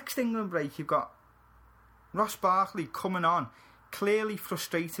 The next England break, you've got Ross Barkley coming on, clearly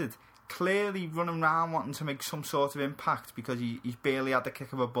frustrated, clearly running around wanting to make some sort of impact because he's barely had the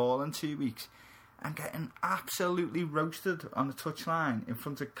kick of a ball in 2 weeks, and getting absolutely roasted on the touchline in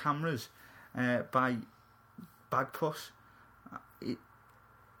front of cameras by Bagpuss.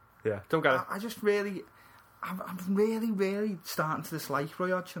 Don't get it. I'm really starting to dislike Roy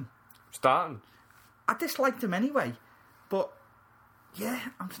Hodgson. Starting? I disliked him anyway, but yeah,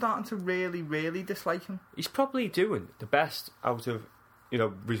 I'm starting to really, really dislike him. He's probably doing the best out of,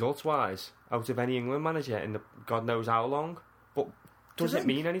 results-wise, out of any England manager in the God knows how long. But does it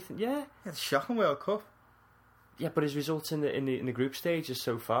mean anything? Yeah. It's a shocking World Cup. Yeah, but his results in the group stages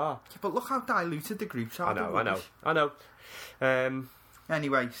so far. Yeah, but look how diluted the groups are. I know.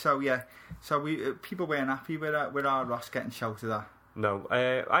 Anyway, so we people weren't happy with our Ross getting shouted at. No,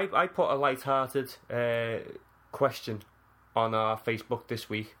 I put a light-hearted question on our Facebook this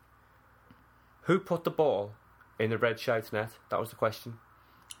week. Who put the ball in the red shite net? That was the question.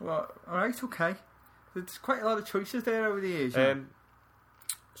 Well, alright, okay. There's quite a lot of choices there over the years.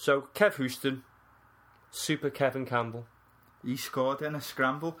 So, Kev Houston, Super Kevin Campbell. He scored in a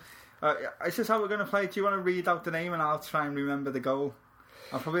scramble. Is this how we're going to play? Do you want to read out the name and I'll try and remember the goal?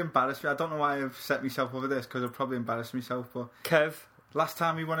 I'll probably embarrass me. I don't know why I've set myself over this, because I'll probably embarrass myself. But Kev. Last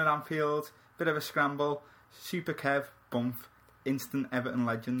time we won at Anfield, bit of a scramble. Super Kev, bump. Instant Everton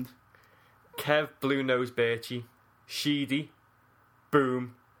legend. Kev Blue Nose Birchie. Sheedy.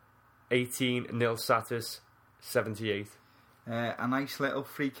 Boom. 18 nil Satis. 78. A nice little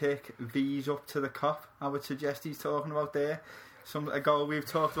free kick, V's up to the cop. I would suggest he's talking about there. A goal we've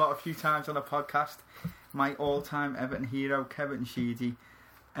talked about a few times on the podcast. My all-time Everton hero, Kevin Sheedy.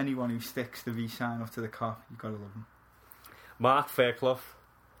 Anyone who sticks the V sign up to the cop, you've got to love him. Mark Fairclough.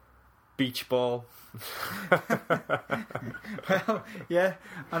 Beach ball. Well, yeah,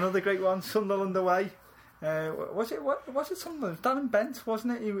 another great one. Sunderland away. Was it Sunderland? Darren Bent,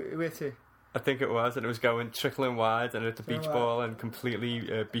 wasn't it? You hit it. I think it was, and it was going trickling wide and at the beach ball and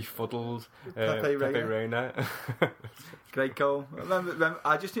completely befuddled Pepe Reina. Great goal. Remember,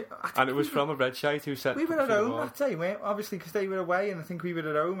 and it was from a red shite who said... We were at home that day, weren't we? Obviously, because they were away, and I think we were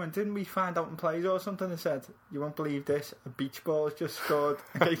at home, and didn't we find out in plays or something that said, you won't believe this, a beach ball has just scored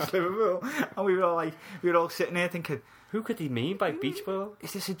against Liverpool, and we were all sitting there thinking, who could he mean by beach ball?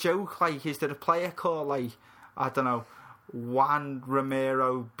 Is this a joke? Like, is there a player called, like, I don't know, Juan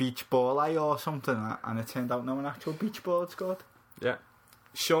Romero beach ball or something? And it turned out no, an actual beach ball had scored. Yeah.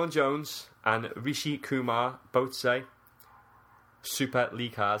 Sean Jones and Rishi Kumar both say Super Lee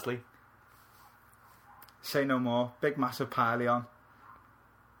Carsley. Say no more. Big massive pile on.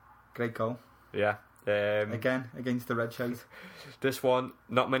 Great goal. Yeah. Again against the red shite. This one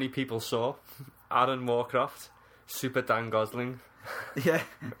not many people saw. Aaron Moorcroft. Super Dan Gosling. Yeah.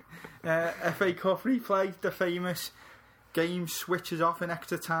 FA Cup replay, the famous game switches off in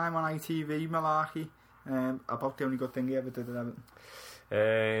extra time on ITV malarkey. About the only good thing he ever did at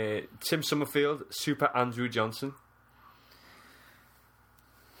Everton. Tim Summerfield, Super Andrew Johnson.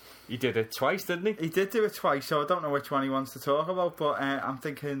 He did it twice, didn't he? He did do it twice, so I don't know which one he wants to talk about, but I'm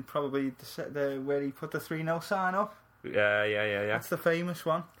thinking probably where he put the 3-0 sign up. Yeah. That's the famous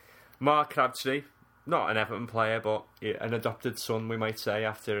one. Mark Crabtree, not an Everton player, but an adopted son, we might say,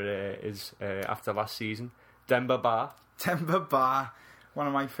 after after last season. Demba Ba, one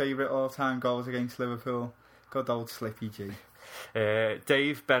of my favourite all-time goals against Liverpool. Good old Slippy G.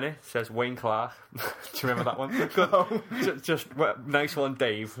 Dave Bennett says Wayne Clark. Do you remember that one? Good. just nice one,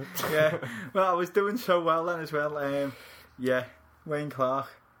 Dave. Yeah. Well, I was doing so well then as well. Yeah, Wayne Clark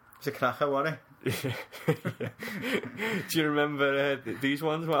was a cracker, wasn't he? Do you remember these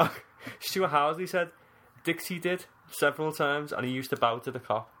ones, Mark? Stuart Housley said Dixie did several times, and he used to bow to the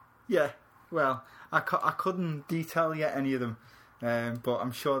cop. Yeah. Well, I couldn't detail yet any of them. But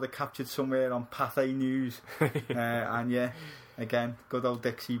I'm sure they're captured somewhere on Pathé News. And yeah, again, good old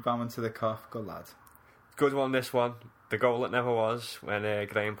Dixie bowing to the cop. Good lad. Good one, this one. The goal that never was, when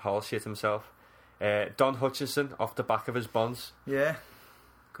Graham Powell shit himself. Don Hutchinson off the back of his buns. Yeah,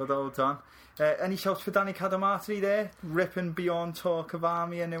 good old Don. Any shouts for Danny Cadamarteri there? Ripping beyond talk of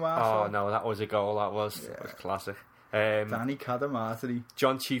Army and Newcastle. Oh no, that was a goal. That was classic. Danny Cadamarteri.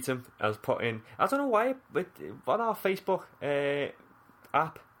 John Cheetham has put in, I don't know why, but on our Facebook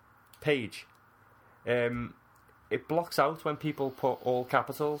app page, it blocks out when people put all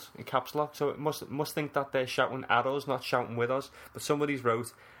capitals in caps lock, so it must think that they're shouting at us, not shouting with us. But somebody's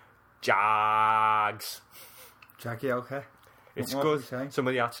wrote Jags. Jagielka. It's good.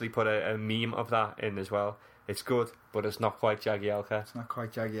 Somebody actually put a meme of that in as well. It's good, but it's not quite Jagielka. It's not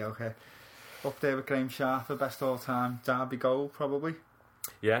quite Jagielka. Up there with Graham Sharp, the best all-time Derby goal, probably.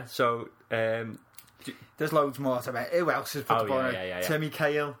 Yeah, so... there's loads more to it. Who else has put the ball in? Yeah. Timmy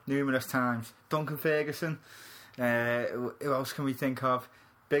Cahill, numerous times. Duncan Ferguson. Who else can we think of?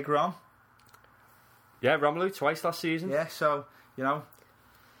 Big Rom. Yeah, Romelu, twice last season. Yeah, so, you know.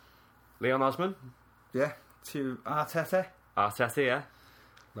 Leon Osman. Yeah, to Arteta, yeah.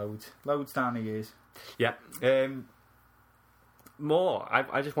 Loads down the years. Yeah. More.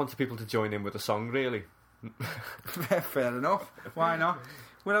 I just wanted people to join in with a song, really. Fair enough. Why not?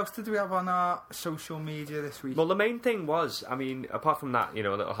 What else did we have on our social media this week? Well, the main thing was, I mean, apart from that, you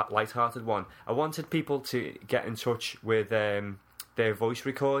know, a little light-hearted one, I wanted people to get in touch with their voice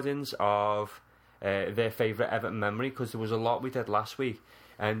recordings of their favourite Everton memory, because there was a lot we did last week.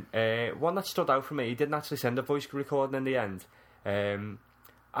 And one that stood out for me, he didn't actually send a voice recording in the end. And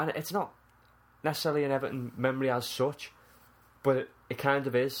it's not necessarily an Everton memory as such, but it kind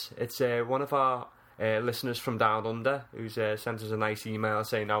of is. It's one of our listeners from down under who's sent us a nice email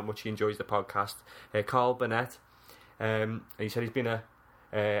saying how much he enjoys the podcast. Carl Burnett. He said he's been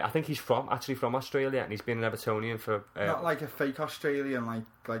I think he's from Australia, and he's been an Evertonian for... not like a fake Australian, like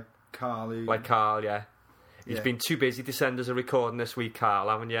Carl. Like Carl, yeah. He's been too busy to send us a recording this week, Carl,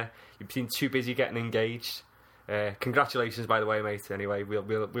 haven't you? You've been too busy getting engaged. Congratulations, by the way, mate. Anyway,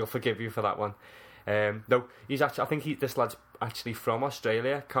 we'll forgive you for that one. No, he's actually. I think this lad's actually from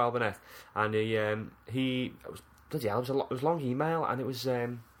Australia, Carl Burnett, and he bloody hell, it was a long email, and it was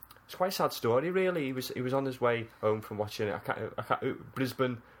quite a sad story, really. He was on his way home from watching it. I can't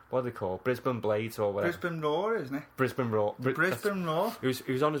Brisbane. What are they called? Brisbane Blades or whatever. Brisbane Roar, isn't it? Brisbane Roar. Brisbane Roar.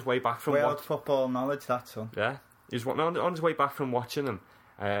 He was on his way back from World football knowledge, that son. Yeah, he was on his way back from watching them,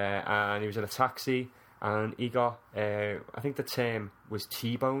 and he was in a taxi, and he got I think the term was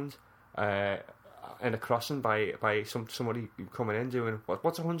T-boned in a crossing by somebody coming in doing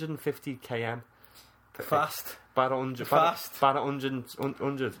what's 150 km. Fast. About 100. Fast. About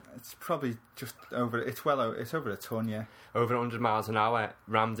 100. It's probably just over. It's over a ton, yeah. Over 100 miles an hour,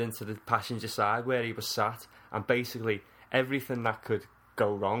 rammed into the passenger side where he was sat, and basically everything that could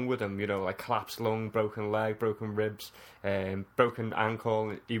go wrong with him, like collapsed lung, broken leg, broken ribs, broken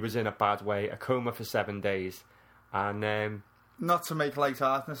ankle. He was in a bad way, a coma for 7 days, and not to make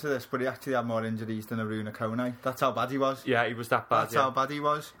light-heartedness of this, but he actually had more injuries than Aruna Kone. That's how bad he was. Yeah, he was that bad. That's how bad he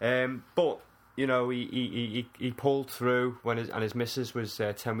was. But he pulled through his missus was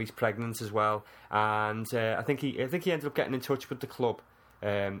 10 weeks pregnant as well, and I think he ended up getting in touch with the club,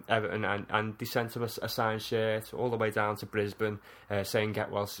 Everton, and they sent him a signed shirt all the way down to Brisbane, saying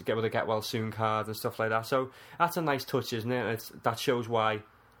get well soon card and stuff like that. So that's a nice touch, isn't it? That shows why,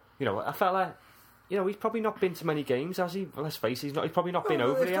 a fella. He's probably not been to many games, has he? Let's face it, he's probably not been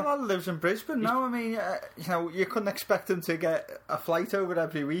over here. If the lad lives in Brisbane, no, I mean, you couldn't expect him to get a flight over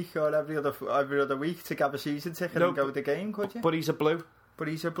every week or every other week to grab a season ticket and go to the game, could you? But he's a Blue.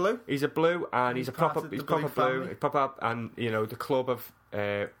 He's a Blue, and he's proper Blue. And the club have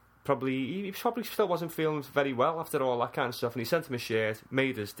he probably still wasn't feeling very well after all that kind of stuff, and he sent him a shirt,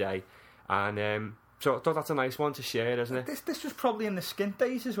 made his day, and. So I thought that's a nice one to share, isn't it? This was probably in the skint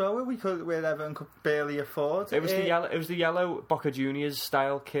days as well, where everyone could barely afford. It was the yellow Boca Juniors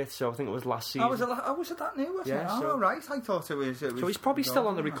style kit. So I think it was last season. Was it that new? Was it? Oh, right. I thought it was. So he's probably still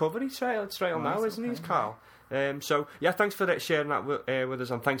on the recovery trail now, isn't he, Carl? So yeah, thanks for sharing that with us,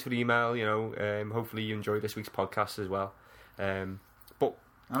 and thanks for the email. Hopefully you enjoyed this week's podcast as well. And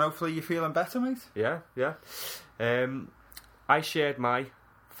hopefully you're feeling better, mate. Yeah. I shared my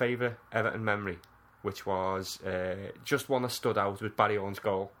favourite Everton memory, which was just one that stood out, was Barry Owen's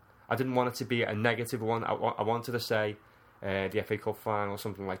goal. I didn't want it to be a negative one. I wanted to say the FA Cup final or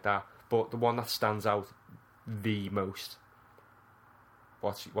something like that. But the one that stands out the most.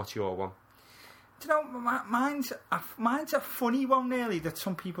 What's your one? Do you know, mine's a funny one, really, that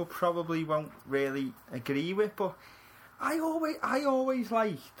some people probably won't really agree with. But I always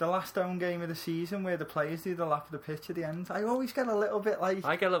like the last home game of the season where the players do the lap of the pitch at the end. I always get a little bit like...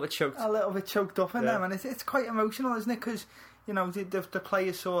 I get a little bit choked up in them, and it's quite emotional, isn't it? Because, the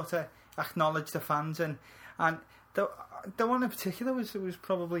players sort of acknowledge the fans, and the one in particular was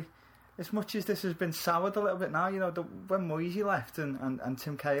probably, as much as this has been soured a little bit now, when Moisey left and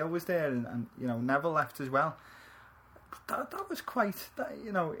Tim Cahill was there, and Neville left as well. That was quite,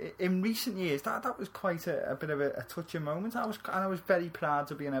 in recent years, that was quite a bit of a touching moment. I was very proud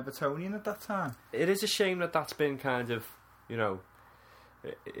to be an Evertonian at that time. It is a shame that's been kind of,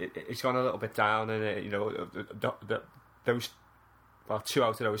 it's gone a little bit down, and those 2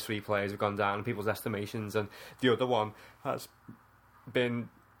 out of those 3 players have gone down in people's estimations, and the other one has been,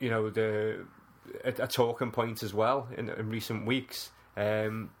 a talking point as well in recent weeks.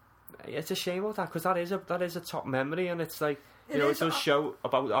 It's a shame about that, because that is a top memory, and it's like it does show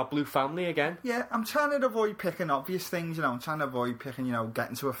about our Blue family again. Yeah, I'm trying to avoid picking obvious things. I'm trying to avoid picking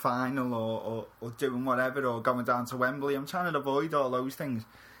getting to a final or doing whatever, or going down to Wembley. I'm trying to avoid all those things.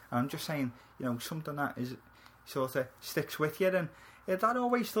 And I'm just saying, something that is sort of sticks with you, and that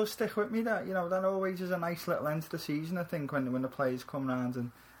always does stick with me. That that always is a nice little end to the season. I think when the players come round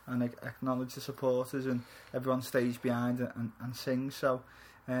and acknowledge the supporters, and everyone stays behind and sings. So.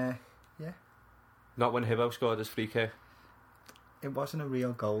 Yeah. Not when Hibbo scored his free kick. It wasn't a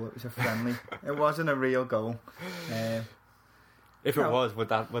real goal. It was a friendly. It wasn't a real goal. If it was, would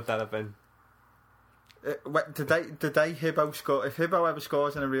that have been? The day Hibbo score, if Hibbo ever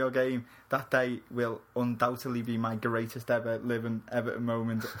scores in a real game, that day will undoubtedly be my greatest ever living Everton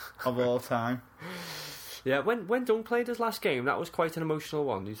moment of all time. Yeah, when Dunk played his last game, that was quite an emotional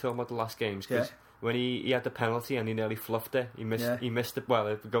one. You talking about the last games? Because when he had the penalty and he nearly fluffed it, he missed it. Well,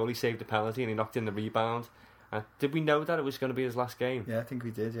 the goalie saved the penalty and he knocked in the rebound. Did we know that it was going to be his last game? Yeah, I think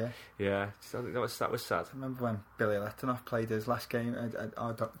we did. Yeah. So that was sad. I remember when Billy Letternoff played his last game.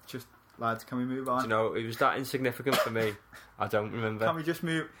 Lads, can we move on? Do you know, it was that insignificant for me. I don't remember. Can we just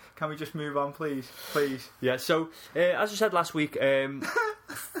move on, please? Please. Yeah. So as I said last week, yeah,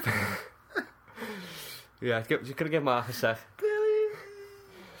 just gonna give Mark a sec. Billy.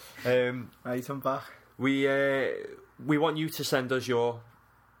 Right, I'm back. We want you to send us your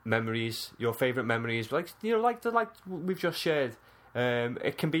memories, your favourite memories, like we've just shared.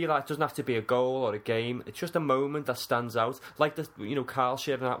 It can be like, doesn't have to be a goal or a game. It's just a moment that stands out. Like Carl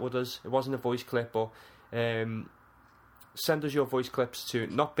sharing that with us. It wasn't a voice clip, but send us your voice clips to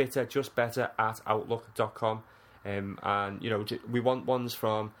notbitterjustbetter@outlook.com. And we want ones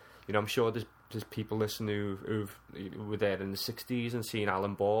from. I'm sure there's people listening who were there in the 60s and seen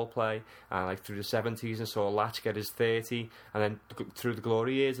Alan Ball play, and like through the 70s and saw Latch get his 30, and then through the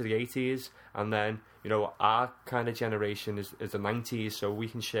glory years of the 80s, and then our kind of generation is the 90s, so we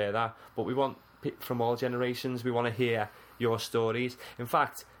can share that. But we want from all generations. We want to hear your stories. In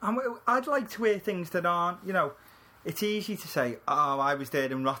fact, I'd like to hear things that aren't. It's easy to say, oh, I was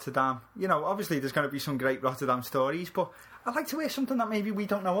there in Rotterdam. Obviously there's going to be some great Rotterdam stories, but I'd like to hear something that maybe we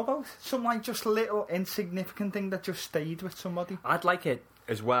don't know about. Some like just little insignificant thing that just stayed with somebody. I'd like it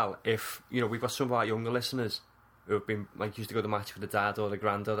as well if, we've got some of our younger listeners who have been, used to go to the match with the dad or the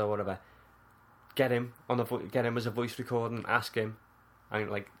granddad or whatever. Get him as a voice recording, ask him,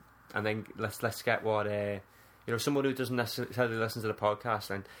 and then let's get what, someone who doesn't necessarily listen to the podcast,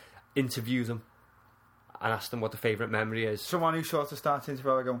 and interview them and ask them what the favourite memory is. Someone who sort of starts into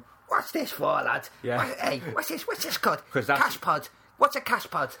by going, what's this for, lad? Yeah. What's this called? Cash pod. What's a cash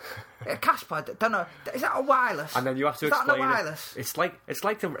pod? A cash pod. Don't know. Is that a wireless? And then you have to explain it.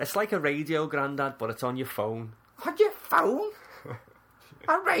 It's like a radio, Grandad, but it's on your phone. On your phone?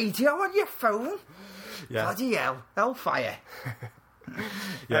 A radio on your phone? Yeah. Bloody hell. Hellfire.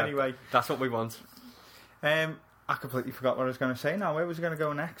 Yeah, anyway. That's what we want. I completely forgot what I was going to say now. Where was I going to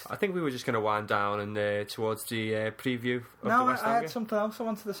go next? I think we were just going to wind down and towards the preview of the West Ham I had something else I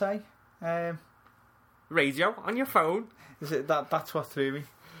wanted to say. Radio on your phone. Is it that's what threw me?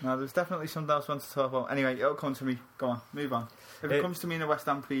 No, there's definitely something else I wanted to talk about. Anyway, it'll come to me. Go on, move on. If it comes to me in a West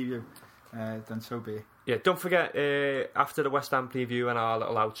Ham preview, then so be it. Yeah, don't forget, after the West Ham preview and our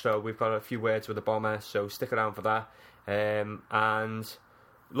little outro, we've got a few words with the Bomber, so stick around for that. And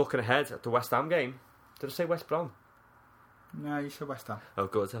looking ahead at the West Ham game, did I say West Brom? No, you said West Ham. Oh,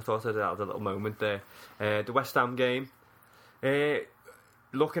 good. I thought I'd had a little moment there. The West Ham game.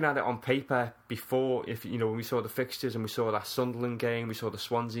 Looking at it on paper before, when we saw the fixtures and we saw that Sunderland game, we saw the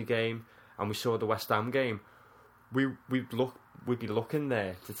Swansea game, and we saw the West Ham game, we'd be looking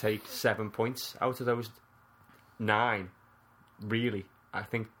there to take 7 points out of those 9. Really, I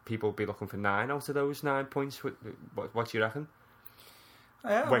think people would be looking for 9 out of those 9 points. What do you reckon?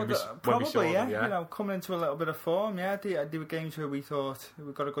 Yeah, probably, yeah. Coming into a little bit of form, yeah. There were games where we thought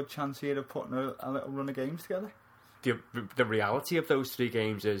we got a good chance here of putting a little run of games together. The reality of those 3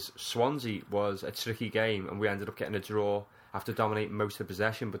 games is Swansea was a tricky game, and we ended up getting a draw after dominating most of the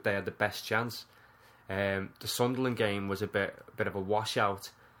possession, but they had the best chance. The Sunderland game was a bit of a washout.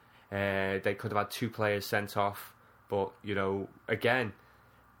 They could have had 2 players sent off, but again,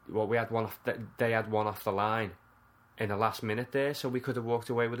 we had one. They had one off the line in the last minute there, so we could have walked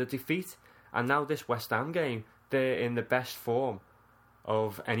away with a defeat. And now this West Ham game, they're in the best form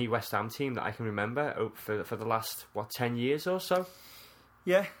of any West Ham team that I can remember for the last 10 years or so.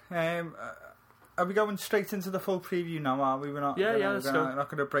 Yeah. Are we going straight into the full preview now? Are we? We're not. Yeah. Let's go. We're not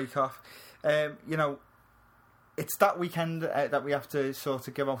going to break off. It's that weekend that we have to sort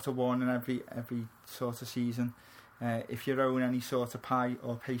of give out a warning every sort of season. If you own any sort of pie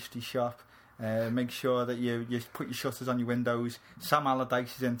or pastry shop, make sure that you put your shutters on your windows. Sam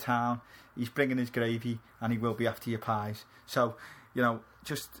Allardyce is in town. He's bringing his gravy, and he will be after your pies. So,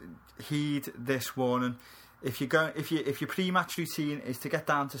 just heed this warning. If your pre-match routine is to get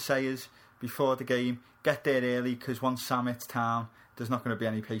down to Sayers before the game, get there early, because once Sam hits town, there's not going to be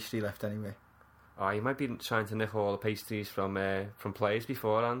any pastry left anyway. Oh, you might be trying to nick all the pastries from players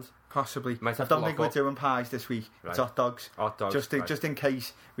beforehand. Possibly. I don't think we're doing pies this week. Right. It's hot dogs. Hot dogs. Just in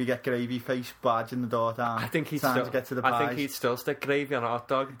case we get gravy face barging the door down. I think he'd still stick gravy on a hot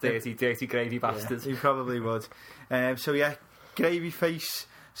dog. Dirty gravy bastards. Yeah, he probably would. So yeah, gravy face,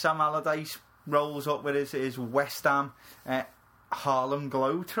 Sam Allardyce, rolls up with his West Ham Harlem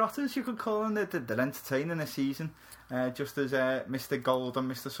Globetrotters, you could call them. They're entertaining this season, just as Mr. Gold and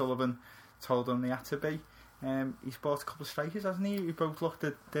Mr. Sullivan told them they had to be. He's bought a couple of strikers, hasn't he? We both looked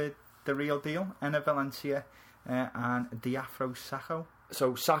at the real deal. Enner Valencia and Diafra Sakho.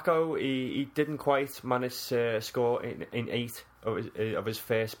 So Sakho, he didn't quite manage to score in 8 of his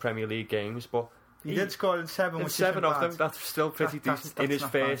first Premier League games, but he did score in 7. In which 7 of bad. them, that's still pretty decent. In his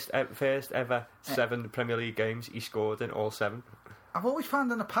first ever 7 Premier League games, he scored in all 7. I've always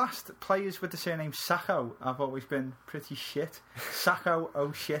found in the past players with the surname Sakho have always been pretty shit. Sakho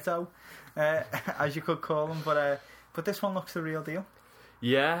Shito, as you could call them. But this one looks the real deal.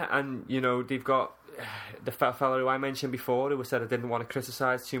 Yeah, and you know they've got the fella who I mentioned before, who said I didn't want to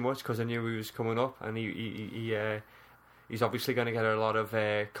criticise too much because I knew he was coming up, and he's obviously going to get a lot of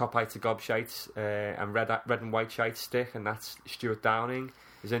cop-heights to gobshites and red and white shite stick, and that's Stuart Downing.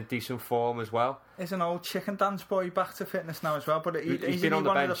 He's in decent form as well. He's an old chicken dance boy back to fitness now as well, but he's been on the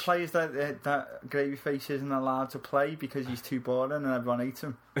one bench. Of the players that Gravyface isn't allowed to play because he's too boring and everyone hates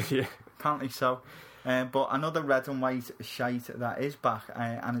him. Yeah, apparently so. But another red and white shite that is back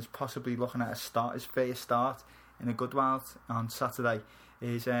and is possibly looking at his first start in a good while on Saturday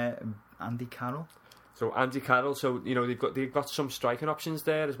is Andy Carroll. So Andy Carroll, so you know they've got some striking options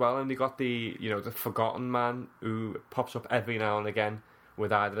there as well, and they got the forgotten man who pops up every now and again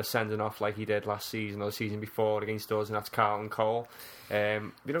with either a sending off like he did last season or the season before against us, and that's Carlton Cole.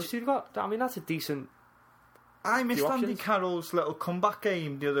 So you've got, I mean, that's a decent. I missed Andy Carroll's little comeback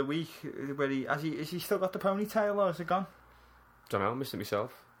game the other week. Where has he still got the ponytail or is it gone? Don't know, I missed it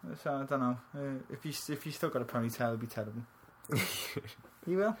myself. So I don't know. If you still got a ponytail, it'd be terrible.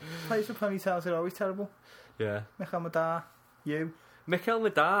 You will. Players with ponytails are always terrible. Yeah. Mikel Madar, you. Mikel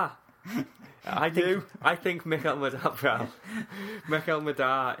Madar. I think Mikel Madar. Mikel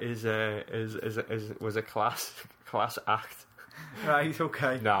Madar was a class act. Right,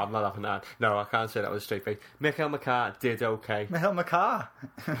 okay. No, I'm not having that. No, I can't say that with a straight face. Mikel Macar did okay. Mikel Macar?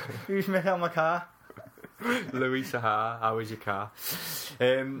 Who's Mikel Macar? Louis Sahar, how is your car?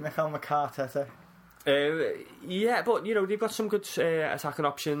 Mikel Macar, Tete. Yeah, but you know they've got some good attacking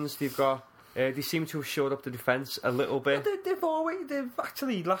options. They've got. They seem to have shored up the defence a little bit. They've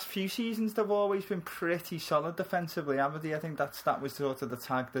actually last few seasons they've always been pretty solid defensively, haven't they? I think that was sort of the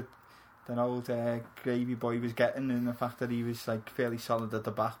tag that old Gravy Boy was getting, and the fact that he was like fairly solid at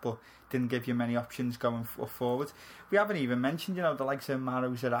the back, but didn't give you many options going forward. We haven't even mentioned, you know, the likes of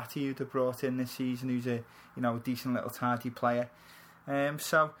Maro Zarate who they brought in this season, who's a decent little tidy player.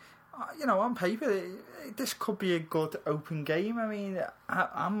 So. You know, on paper, this could be a good open game. I mean,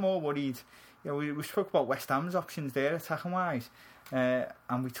 I'm more worried. You know, we spoke about West Ham's options there, attacking-wise,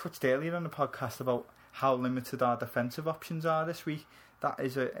 and we touched earlier on the podcast about how limited our defensive options are this week. That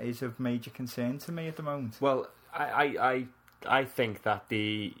is of major concern to me at the moment. Well, I think that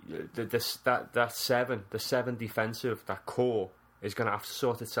the seven defensive, that core, is going to have to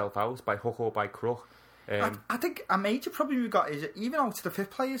sort itself out by hook or by crook. I think a major problem we've got is even out to the fifth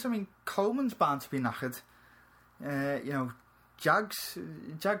players. I mean, Coleman's bound to be knackered. You know, Jags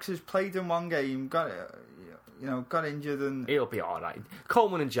has played in one game, got injured, and he'll be all right.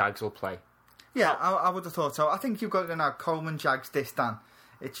 Coleman and Jags will play. Yeah, I would have thought so. I think you've got to now Coleman, Jags, Dan.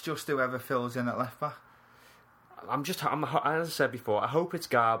 It's just whoever fills in at left back. As I said before, I hope it's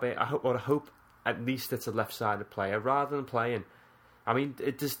Garby. I hope at least it's a left-sided player rather than playing. I mean,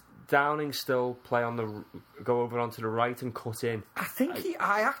 does Downing still go over onto the right and cut in?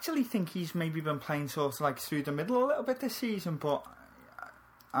 I actually think he's maybe been playing sort of like through the middle a little bit this season, but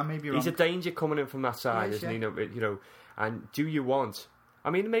I may be wrong. He's a danger coming in from that side, isn't he? You know, and do you want? I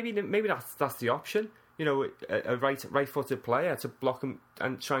mean, maybe that's the option. You know, a right-footed player to block him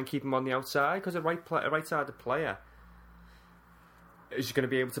and try and keep him on the outside, because a right-sided player is going to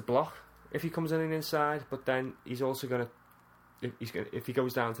be able to block if he comes in inside, but then he's also going to. If he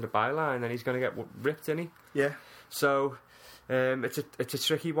goes down to the byline, then he's going to get ripped, isn't he? Yeah. So it's a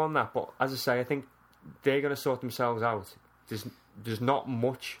tricky one, that. But as I say, I think they're going to sort themselves out. There's not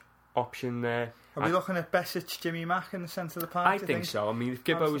much option there. Are we looking at Besic, Jimmy Mack in the centre of the park? I think so. I mean, if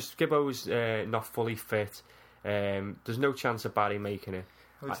Gibbo's not fully fit, there's no chance of Barry making it.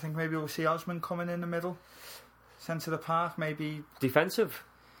 Do you think maybe we'll see Osman coming in the middle, centre of the park, maybe defensive?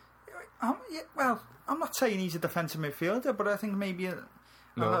 Well, I'm not saying he's a defensive midfielder, but I think maybe a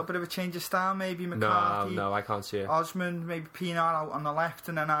little bit of a change of style. Maybe McCarthy. No, I can't see it. Osman, maybe Pienaar out on the left,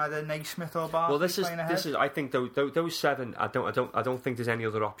 and then either Naismith or Barkley. Well, this is. I think those 7. I don't think there's any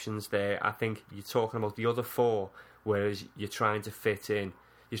other options there. I think you're talking about the other 4, whereas you're trying to fit in.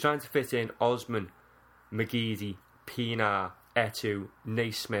 You're trying to fit in Osman, McGeady, Pienaar, Etu,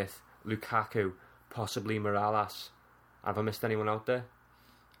 Naismith, Lukaku, possibly Morales. Have I missed anyone out there?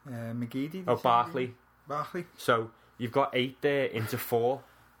 McGeady. Oh, Barkley. Barkley. So you've got 8 there into 4.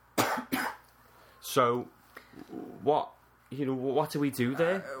 So what do we do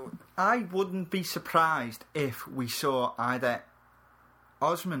there? I wouldn't be surprised if we saw either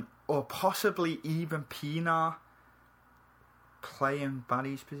Osman or possibly even Pienaar playing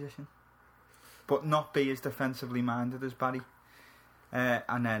Barry's position, but not be as defensively minded as Barry,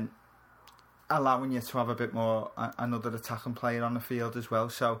 and then allowing you to have a bit more another attacking player on the field as well.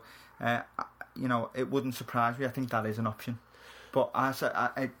 So it wouldn't surprise me. I think that is an option, but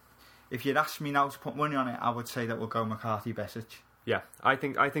if you'd ask me now to put money on it, I would say that we'll go McCarthy Besic. Yeah, I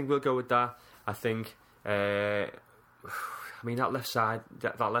think we'll go with that. I think that left side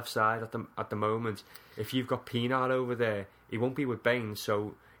at the moment, if you've got Pienaar over there, he won't be with Baines,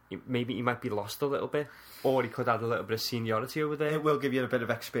 so maybe he might be lost a little bit, or he could add a little bit of seniority over there. It will give you a bit of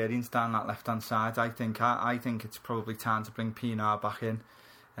experience down that left hand side. I think it's probably time to bring Pienaar back in,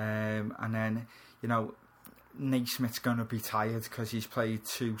 and then Naismith's going to be tired because he's played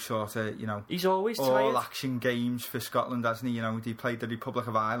 2 sort of he's always all tired. Action games for Scotland, hasn't he? He played the Republic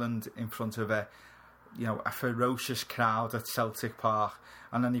of Ireland in front of a ferocious crowd at Celtic Park,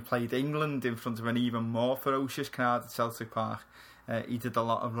 and then he played England in front of an even more ferocious crowd at Celtic Park. He did a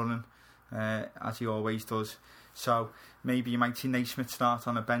lot of running, as he always does. So maybe you might see Naismith start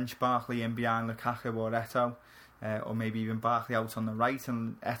on a bench, Barkley in behind Lukaku or Eto'o, or maybe even Barkley out on the right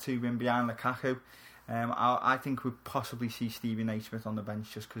and Eto'o in behind Lukaku. I think we'll possibly see Stevie Naismith on the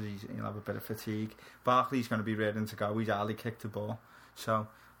bench just because he'll have a bit of fatigue. Barkley's going to be ready to go. He's hardly kicked the ball, so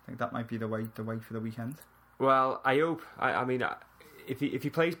I think that might be the way for the weekend. Well, I hope. I mean, if he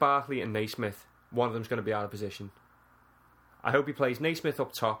plays Barkley and Naismith, one of them's going to be out of position. I hope he plays Naismith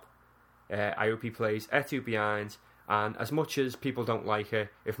up top. I hope he plays Eto'o behind. And as much as people don't like it,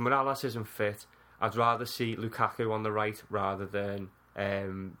 if Morales isn't fit, I'd rather see Lukaku on the right rather than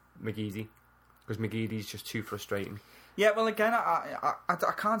McGeady, because McGeady's just too frustrating. Yeah, well, again, I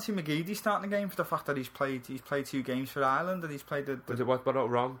can't see McGeady starting the game for the fact that he's played 2 games for Ireland and he's played the... What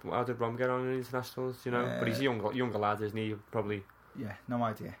about Rom? How did Rom get on in internationals? But he's a younger lad, isn't he? Probably. Yeah, no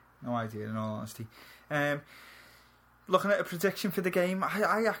idea. In all honesty. Looking at a prediction for the game,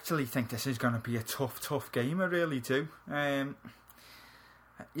 I actually think this is going to be a tough game. I really do. Home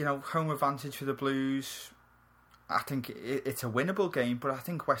advantage for the Blues. I think it's a winnable game, but I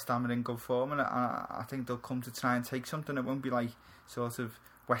think West Ham are in good form, and I think they'll come to try and take something. It won't be like sort of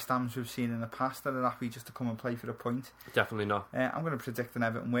West Ham's we've seen in the past that are happy just to come and play for a point. Definitely not. I'm going to predict an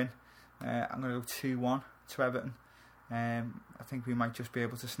Everton win. I'm going to go 2-1 to Everton. I think we might just be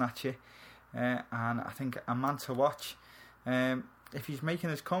able to snatch it. And I think a man to watch, if he's making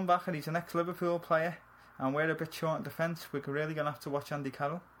his comeback and he's an ex-Liverpool player and we're a bit short in defence, we're really going to have to watch Andy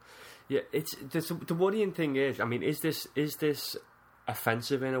Carroll. Yeah, the worrying thing is, I mean, is this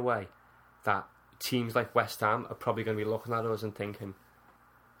offensive in a way that teams like West Ham are probably going to be looking at us and thinking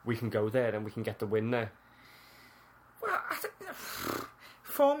we can go there and we can get the win there? Well, I think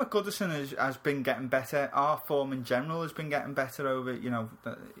form at Goodison has been getting better. Our form in general has been getting better over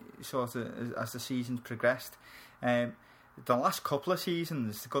sort of as the season's progressed. The last couple of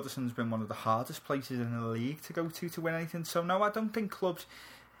seasons, Goodison's been one of the hardest places in the league to go to win anything. So no, I don't think clubs.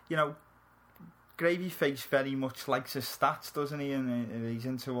 Gravyface very much likes his stats, doesn't he? And he's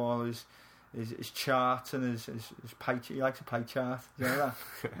into all his charts and his pie. He likes a pie chart. You know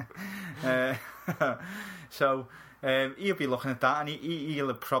that? So he'll be looking at that, and he'll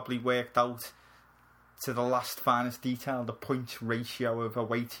have probably worked out to the last finest detail the points ratio of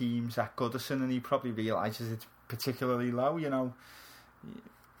away teams at Goodison, and he probably realises it's particularly low.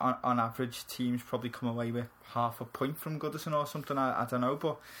 On average, teams probably come away with half a point from Goodison or something. I don't know,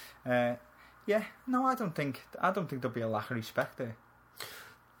 but I don't think there'll be a lack of respect there.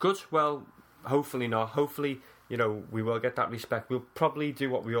 Good. Well, hopefully not. Hopefully, we will get that respect. We'll probably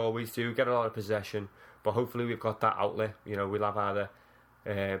do what we always do, get a lot of possession, but hopefully we've got that outlet. We'll have either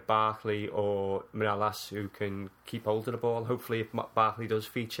Barkley or Morales who can keep hold of the ball. Hopefully, if Barkley does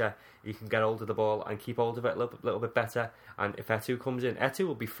feature, he can get hold of the ball and keep hold of it a little bit better. And if Eto'o comes in, Eto'o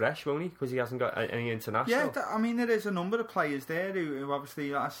will be fresh, won't he? Because he hasn't got any international. Yeah, there is a number of players there who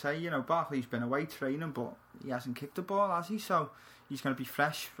obviously, like I say, Barkley's been away training, but he hasn't kicked the ball, has he? So he's going to be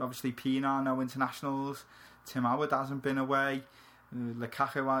fresh. Obviously, Pienaar, no internationals. Tim Howard hasn't been away.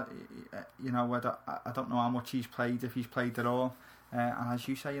 Lukaku, I don't know how much he's played, if he's played at all. And as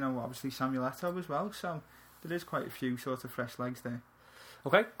you say, obviously Samuel Eto'o as well. So there is quite a few sort of fresh legs there.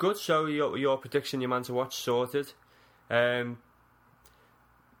 Okay, good. So your prediction, your man to watch, sorted.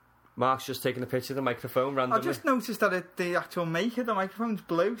 Mark's just taking a picture of the microphone randomly. I just noticed that the actual maker, the microphone's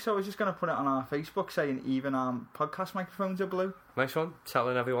blue, so I was just going to put it on our Facebook saying even our podcast microphones are blue. Nice one.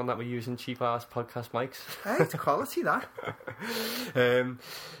 Telling everyone that we're using cheap-ass podcast mics. Hey, it's quality, that.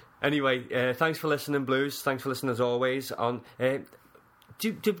 Anyway, thanks for listening, Blues. Thanks for listening, as always.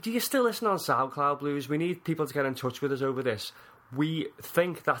 Do you still listen on SoundCloud, Blues? We need people to get in touch with us over this. We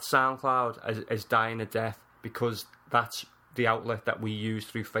think that SoundCloud is dying a death because that's the outlet that we use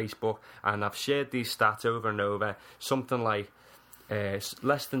through Facebook, and I've shared these stats over and over. Something like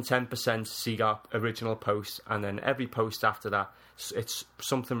less than 10% see our original posts, and then every post after that, it's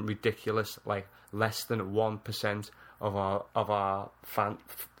something ridiculous, like less than 1% of our fan.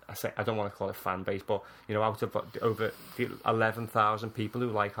 I don't want to call it fan base, but out of over 11,000 people who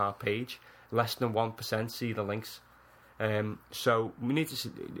like our page, less than 1% see the links. So we need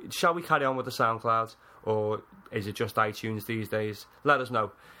to. Shall we carry on with the SoundCloud, or is it just iTunes these days? Let us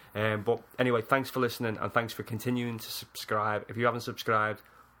know. But anyway, thanks for listening, and thanks for continuing to subscribe. If you haven't subscribed,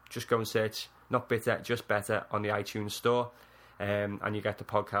 just go and search Not Bitter, Just Better on the iTunes store, and you get the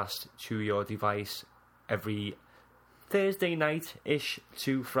podcast to your device every Thursday night-ish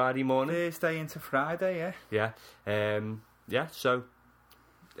to Friday morning. Thursday into Friday, yeah. Yeah. So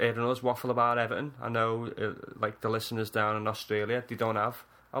hearing us waffle about Everton, I know like the listeners down in Australia, they don't have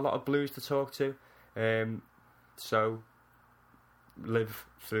a lot of Blues to talk to, so live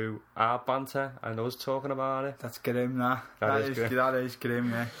through our banter and us talking about it. That's grim, that is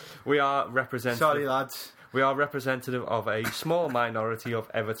grim, yeah. We are representative. Sorry, lads. We are representative of a small minority of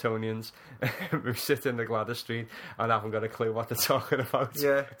Evertonians who sit in the Gladys Street and haven't got a clue what they're talking about.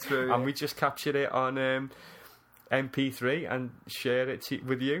 Yeah, true. And we just captured it on MP3 and share it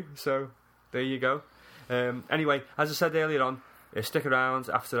with you. So there you go. Anyway, as I said earlier on, stick around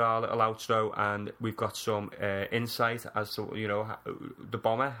after our little outro, and we've got some insight as to the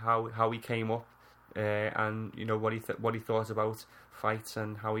Bomber, how he came up, and what he thought about fights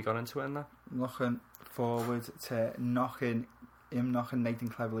and how he got into it and that. Looking forward to knocking Nathan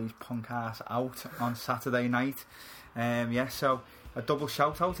Cleverley's punk ass out on Saturday night. So a double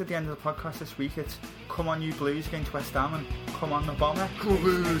shout out at the end of the podcast this week. It's come on you Blues against West Ham, and come on the Bomber. Come on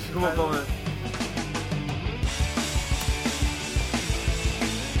Blues, come on Bomber.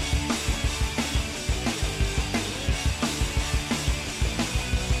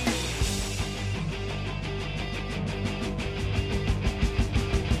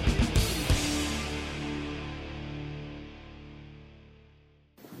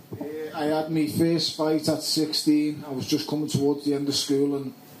 I had my first fight at 16. I was just coming towards the end of school,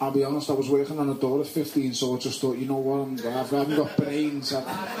 and I'll be honest, I was working on a door at 15, so I just thought, you know what, I haven't got brains. I've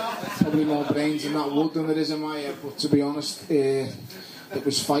probably more brains in that wood than there is in my head, but to be honest, it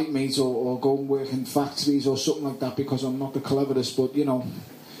was fight meet or go and work in factories or something like that, because I'm not the cleverest, but it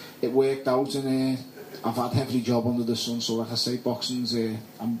worked out, and I've had every job under the sun. So like I say, boxing's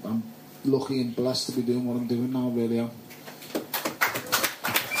I'm lucky and blessed to be doing what I'm doing now, really am.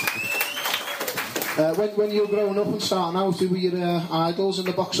 When you were growing up and starting out, who were your idols in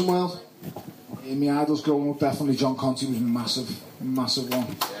the boxing world? My idols growing up, definitely John Conte was a massive one.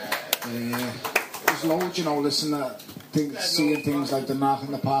 There's loads, listening to seeing things like the Knock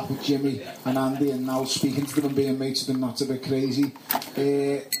in the Park with Jimmy and Andy, and now speaking to them and being mates with them, that's a bit crazy.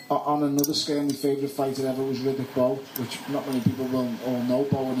 On another scale, my favourite fighter ever was Riddick Bowe, which not many people will all know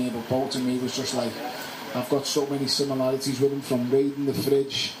Bowe in here, but Bowe to me was just like, I've got so many similarities with him, from raiding the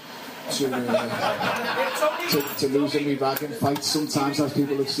fridge to losing me back in fights sometimes, as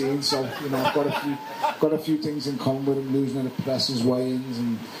people have seen. So I've got a few things in common with him, losing at the presses, weigh-ins,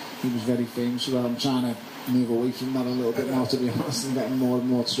 and he was very famous for that. I'm trying to move away from that a little bit now, to be honest, and getting more and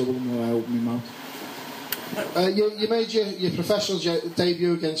more trouble the more I open my mouth. You made your professional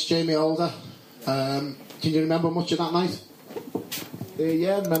debut against Jamie Alder. Can you remember much of that night?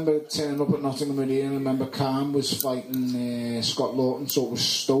 Yeah, I remember turning up at Nottingham Arena. I remember Calm was fighting Scott Lawton, so it was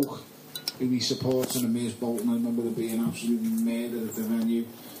Stoke who he supports, and Amirs Bolton. I remember there being absolutely murder at the venue.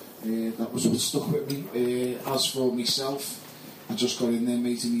 That was what stuck with me. As for myself, I just got in there,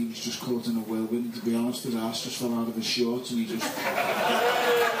 mate, and he was just caught in a whirlwind, to be honest. His ass just fell out of his shorts, and he just getting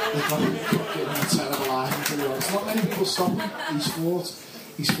a terrible eye, to be honest. Not many people stop him.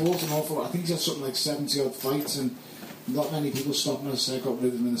 He's fought an awful lot. I think he's had something like 70 odd fights, and not many people stopped him. I got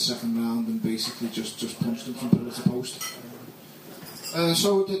rid of him in the second round and basically just punched him from pillar to post.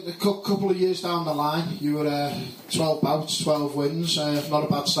 So a couple of years down the line, you were 12 bouts, 12 wins, not a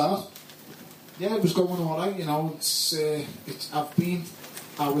bad start. Yeah, it was going all right, I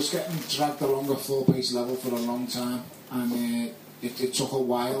was getting dragged along a 4-pace level for a long time, and it took a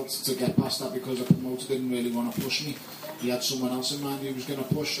while to get past that because the promoter didn't really want to push me. He had someone else in mind he was going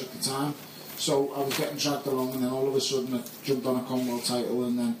to push at the time. So I was getting dragged along, and then all of a sudden I jumped on a Commonwealth title,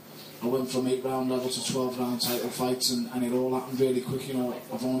 and then I went from 8-round level to 12-round title fights, and it all happened really quick. You know,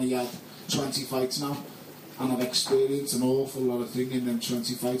 I've only had 20 fights now, and I've experienced an awful lot of things in them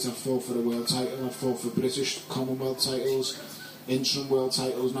 20 fights. I've fought for the world title, I've fought for British Commonwealth titles, interim world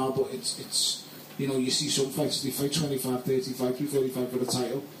titles now, but it's you know, you see some fighters, they fight 25, 30 fights before they fight for the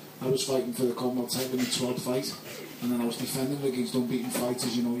title. I was fighting for the Commonwealth title in the 12th fight, and then I was defending against unbeaten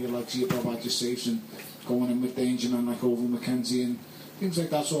fighters, you know, your like Bob Adjusafes and going in with danger men like Oval McKenzie and things like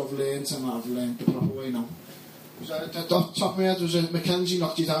that. So I've learned, and I've learned the proper way now. At the top of my head, was it McKenzie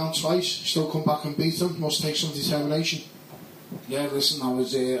knocked you down twice, still come back and beat him? Must take some determination. Yeah, listen,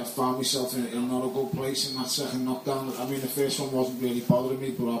 I found myself in not a good place in that second knockdown. I mean, the first one wasn't really bothering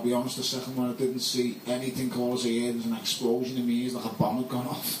me, but I'll be honest, the second one I didn't see anything. All I heard was an explosion in my ears, like a bomb had gone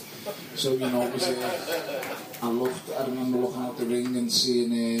off. So, you know, it was, I remember looking out the ring and seeing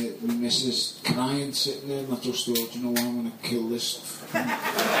my missus crying, sitting there, and I just thought, you know what, I'm going to kill this.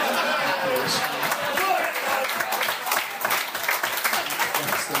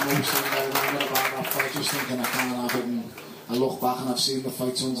 Most thing I remember about that fight, just thinking I can't have it, and I look back and I've seen the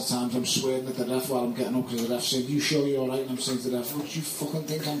fight tons of times. I'm swearing at the ref while I'm getting up because the ref said, "You sure you're alright?" And I'm saying to the ref, "What do you fucking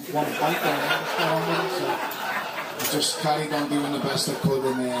think I'm one fight there?" So I just carried on doing the best I could,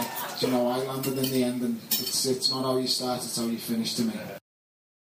 and you know, I landed in the end, and it's not how you start, it's how you finish to me.